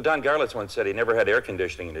 Well, Don Garlitz once said he never had air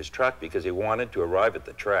conditioning in his truck because he wanted to arrive at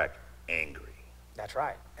the track angry. That's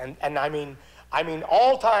right. And I mean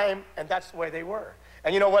all time, and that's the way they were.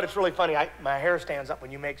 And you know what? It's really funny. My hair stands up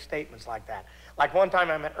when you make statements like that. Like one time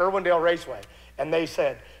I'm at Irwindale Raceway, and they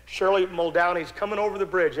said, Shirley Muldowney's coming over the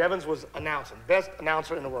bridge. Evans was announcing, best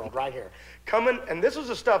announcer in the world right here. Coming, and this is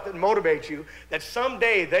the stuff that motivates you, that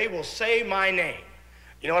someday they will say my name.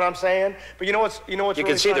 You know what I'm saying? But you know what's You really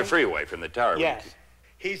can see funny? the freeway from the tower. Yes.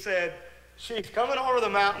 He said, she's coming over the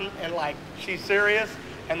mountain, and like, she's serious.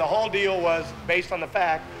 And the whole deal was based on the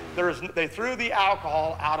fact they threw the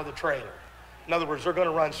alcohol out of the trailer. In other words, they're going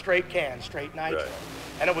to run straight cans, straight nitro. Right.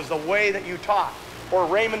 And it was the way that you taught. Or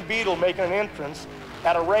Raymond Beadle making an entrance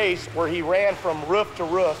at a race where he ran from roof to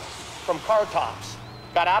roof from car tops.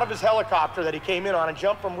 Got out of his helicopter that he came in on and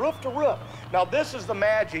jumped from roof to roof. Now, this is the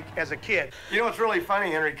magic as a kid. You know what's really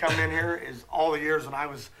funny, Henry, coming in here is all the years when I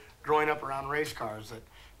was growing up around race cars, that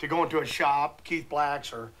to go into a shop, Keith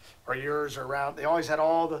Black's or yours or around, they always had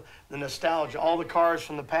all the nostalgia, all the cars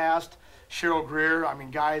from the past. Cheryl Greer, I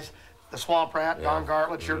mean, guys, the Swamp Rat, Don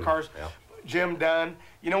Gartlett, your cars, Jim Dunn.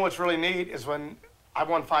 You know what's really neat is when I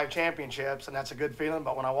won 5 championships, and that's a good feeling,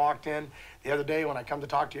 but when I walked in the other day when I come to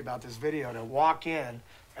talk to you about this video, to walk in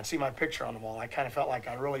and see my picture on the wall, I kind of felt like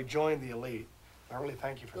I really joined the elite. I really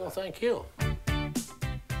thank you for that. Well, thank you.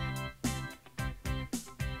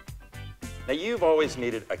 Now, you've always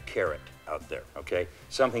needed a carrot out there, okay?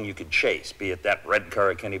 Something you could chase, be it that red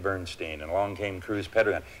car of Kenny Bernstein, and along came Cruz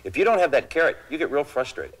Pedregon. If you don't have that carrot, you get real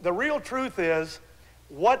frustrated. The real truth is,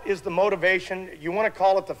 what is the motivation? You want to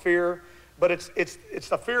call it the fear, but it's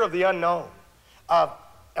the fear of the unknown.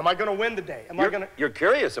 Am I going to win today? You're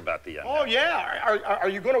curious about the unknown. Oh, yeah. Are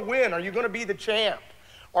you going to win? Are you going to be the champ?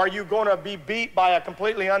 Are you going to be beat by a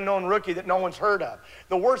completely unknown rookie that no one's heard of?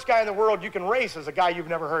 The worst guy in the world you can race is a guy you've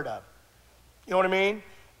never heard of. You know what I mean?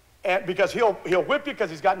 And because he'll whip you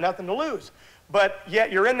because he's got nothing to lose. But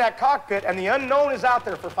yet you're in that cockpit and the unknown is out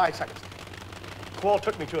there for 5 seconds. Coyle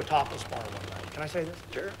took me to a topless bar one night. Can I say this?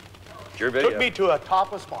 Sure. It's your video. Took me to a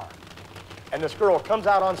topless bar. And this girl comes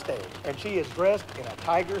out on stage and she is dressed in a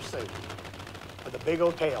tiger suit with a big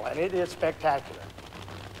old tail, and it is spectacular.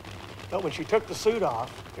 But when she took the suit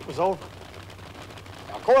off, it was over.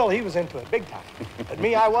 Now, Coyle, he was into it big time. But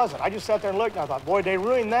me, I wasn't. I just sat there and looked, and I thought, boy, they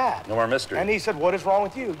ruined that. No more mystery. And he said, what is wrong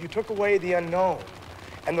with you? You took away the unknown.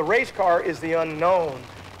 And the race car is the unknown.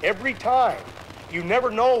 Every time, you never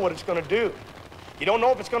know what it's going to do. You don't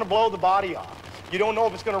know if it's going to blow the body off. You don't know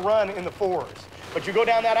if it's going to run in the fours. But you go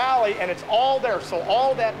down that alley, and it's all there. So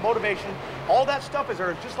all that motivation, all that stuff is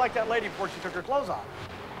there, just like that lady before she took her clothes off.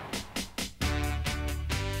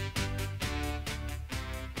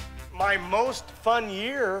 My most fun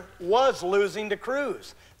year was losing to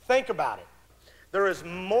Cruz. Think about it. There is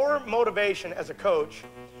more motivation as a coach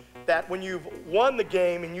that when you've won the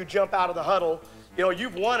game and you jump out of the huddle, you know,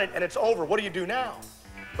 you've won it and it's over. What do you do now?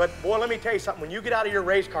 But boy, let me tell you something. When you get out of your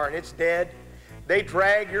race car and it's dead, they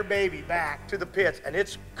drag your baby back to the pits and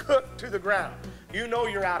it's cooked to the ground. You know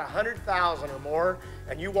you're out 100,000 or more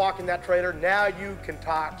and you walk in that trailer, now you can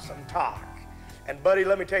talk some talk. And buddy,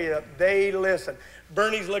 let me tell you, they listen.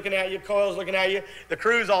 Bernie's looking at you, Coyle's looking at you, the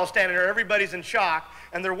crew's all standing there, everybody's in shock,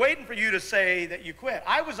 and they're waiting for you to say that you quit.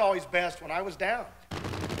 I was always best when I was down.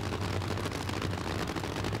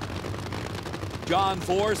 John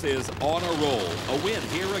Force is on a roll. A win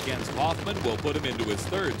here against Hoffman will put him into his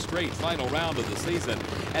third straight final round of the season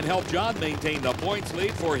and help John maintain the points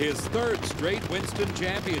lead for his third straight Winston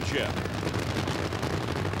Championship.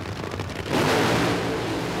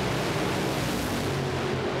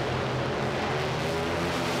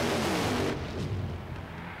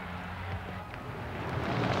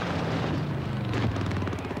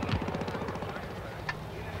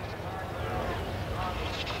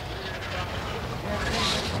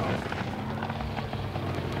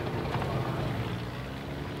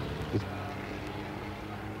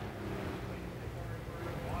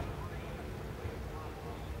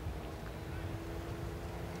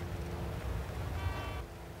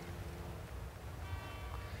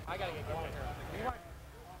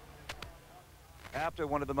 After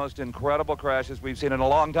one of the most incredible crashes we've seen in a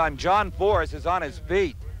long time, John Force is on his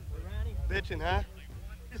feet. Bitching, huh?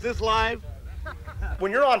 Is this live?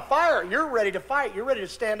 When you're on fire, you're ready to fight. You're ready to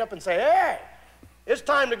stand up and say, hey, it's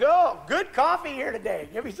time to go. Good coffee here today.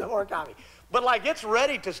 Give me some more coffee. But like it's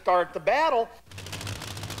ready to start the battle.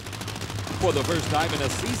 For the first time in a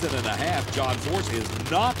season and a half, John Force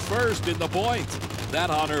is not first in the points. That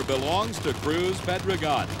honor belongs to Cruz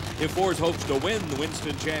Pedregon. If Force hopes to win the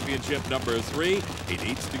Winston Championship number 3, he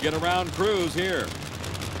needs to get around Cruz here.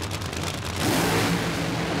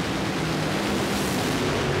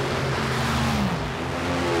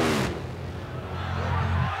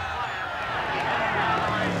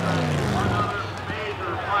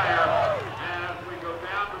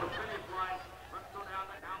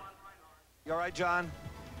 You all right, John?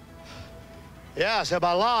 Yeah, except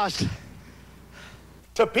I lost.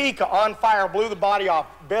 Topeka, on fire, blew the body off.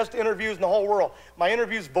 Best interviews in the whole world. My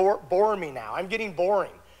interviews bore me now. I'm getting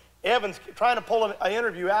boring. Evans trying to pull an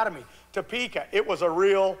interview out of me. Topeka, it was a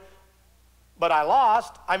real, but I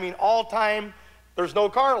lost. I mean, all time, there's no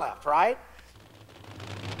car left, right?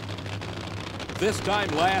 This time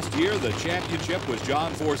last year, the championship was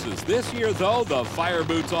John Force's. This year, though, the fire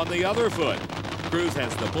boot's on the other foot. Cruz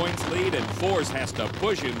has the points lead, and Force has to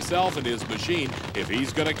push himself and his machine if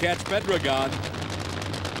he's going to catch Pedregon.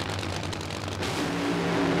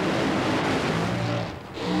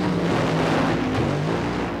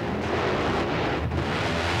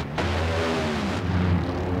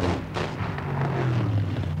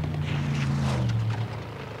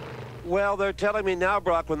 Well, they're telling me now,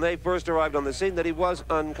 Brock, when they first arrived on the scene, that he was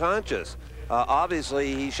unconscious.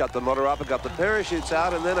 Obviously, he shut the motor off and got the parachutes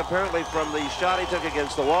out, and then apparently from the shot he took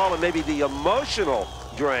against the wall and maybe the emotional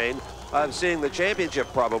drain of seeing the championship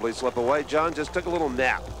probably slip away, John just took a little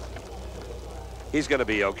nap. He's going to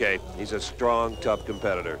be okay. He's a strong, tough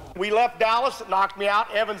competitor. We left Dallas, it knocked me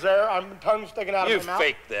out. Evans there, I'm tongue sticking out of my mouth. You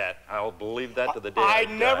faked that. I'll believe that to the day I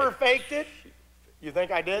die. never faked it. You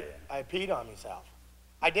think I did? I peed on myself.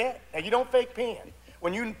 I did. Now, you don't fake peeing.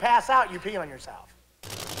 When you pass out, you pee on yourself.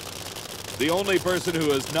 The only person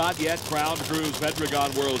who has not yet crowned Cruz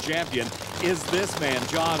Pedregon World Champion is this man,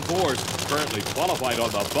 John Force, currently qualified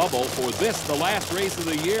on the bubble for this, the last race of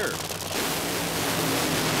the year.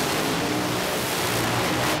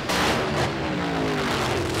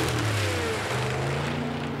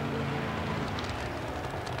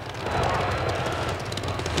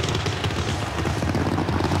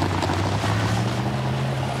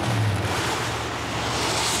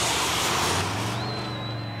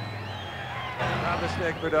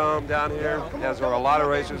 Dome down here, as are a lot of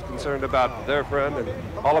racers concerned about their friend,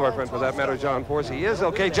 and all of our friends for that matter, John Force. He is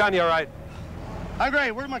okay. John, you all right? I'm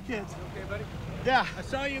great. Where are my kids? Okay, buddy? Yeah. I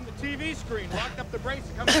saw you in the TV screen. Locked up the brakes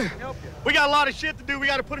and come in and help you. We got a lot of shit to do. We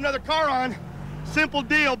got to put another car on. Simple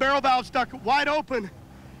deal. Barrel valve stuck wide open.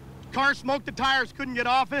 Car smoked the tires. Couldn't get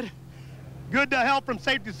off it. Good help from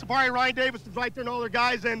Safety Supply. Ryan Davis is right there and all their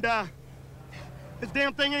guys. And this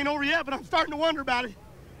damn thing ain't over yet, but I'm starting to wonder about it.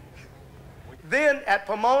 Then at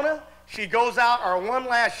Pomona, she goes out, our one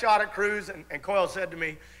last shot at Cruz, and Coyle said to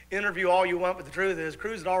me, interview all you want, but the truth is,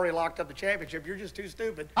 Cruz had already locked up the championship. You're just too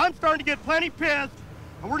stupid. I'm starting to get plenty pissed,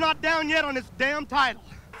 and we're not down yet on this damn title.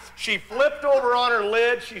 She flipped over on her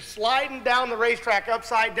lid. She's sliding down the racetrack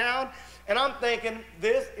upside down, and I'm thinking,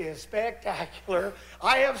 this is spectacular.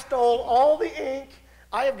 I have stole all the ink.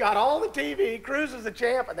 I have got all the TV. Cruz is the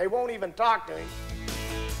champ, and they won't even talk to him.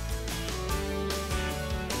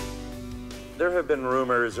 There have been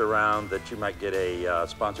rumors around that you might get a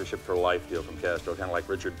sponsorship for life deal from Castro, kind of like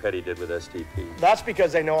Richard Petty did with STP. That's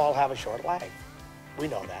because they know I'll have a short life. We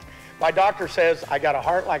know that. My doctor says I got a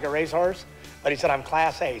heart like a racehorse, but he said I'm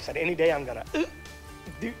class A. He said any day I'm gonna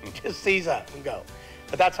just seize up and go.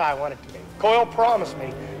 But that's how I want it to be. Coyle promised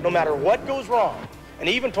me no matter what goes wrong, and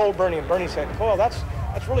he even told Bernie, and Bernie said, Coyle, that's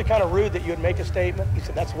really kind of rude that you would make a statement. He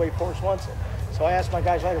said, that's the way Force wants it. So I asked my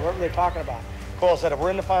guys later, what were they talking about? Coyle said, if we're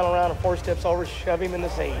in the final round and Force tips over, shove him in the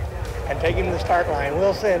seat and take him to the start line.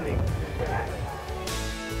 We'll send him.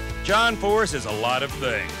 John Force is a lot of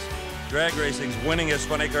things. Drag racing's winningest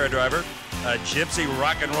funny car driver, a gypsy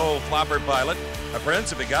rock and roll flopper pilot, a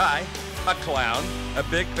prince of a guy, a clown, a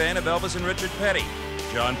big fan of Elvis and Richard Petty.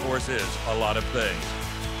 John Force is a lot of things.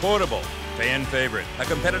 Quotable, fan favorite, a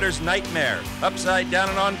competitor's nightmare, upside down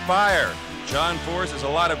and on fire. John Force is a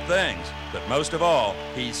lot of things, but most of all,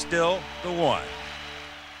 he's still the one.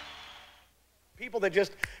 People that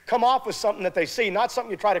just come off with something that they see, not something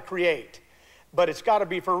you try to create, but it's got to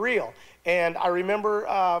be for real. And I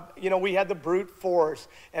remember, you know, we had the brute force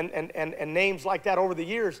and names like that over the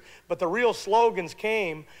years, but the real slogans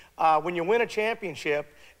came when you win a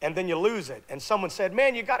championship and then you lose it. And someone said,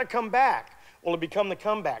 man, you got to come back. Well, it become the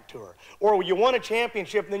comeback tour. Or you won a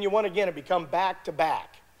championship and then you won again, it become back to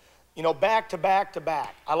back. You know, back to back to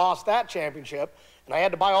back. I lost that championship and I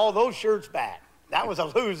had to buy all those shirts back. That was a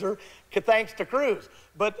loser, thanks to Cruz.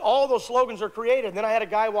 But all those slogans are created. And then I had a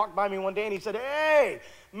guy walk by me one day and he said, hey,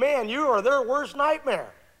 man, you are their worst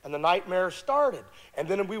nightmare. And the nightmare started. And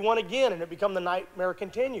then we won again, and it became the nightmare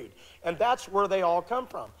continued. And that's where they all come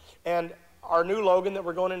from. And our new Logan that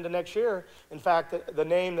we're going into next year, in fact, the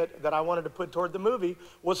name that I wanted to put toward the movie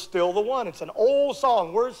was Still the One. It's an old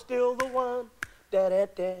song. We're still the one.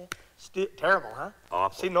 Da-da-da. Terrible, huh?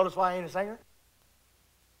 Awful. See, notice why I ain't a singer?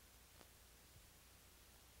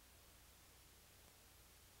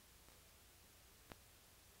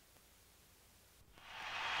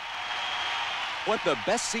 Want the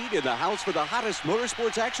best seat in the house for the hottest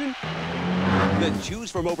motorsports action? Then choose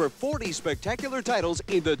from over 40 spectacular titles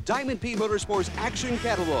in the Diamond P Motorsports Action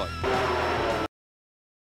Catalog.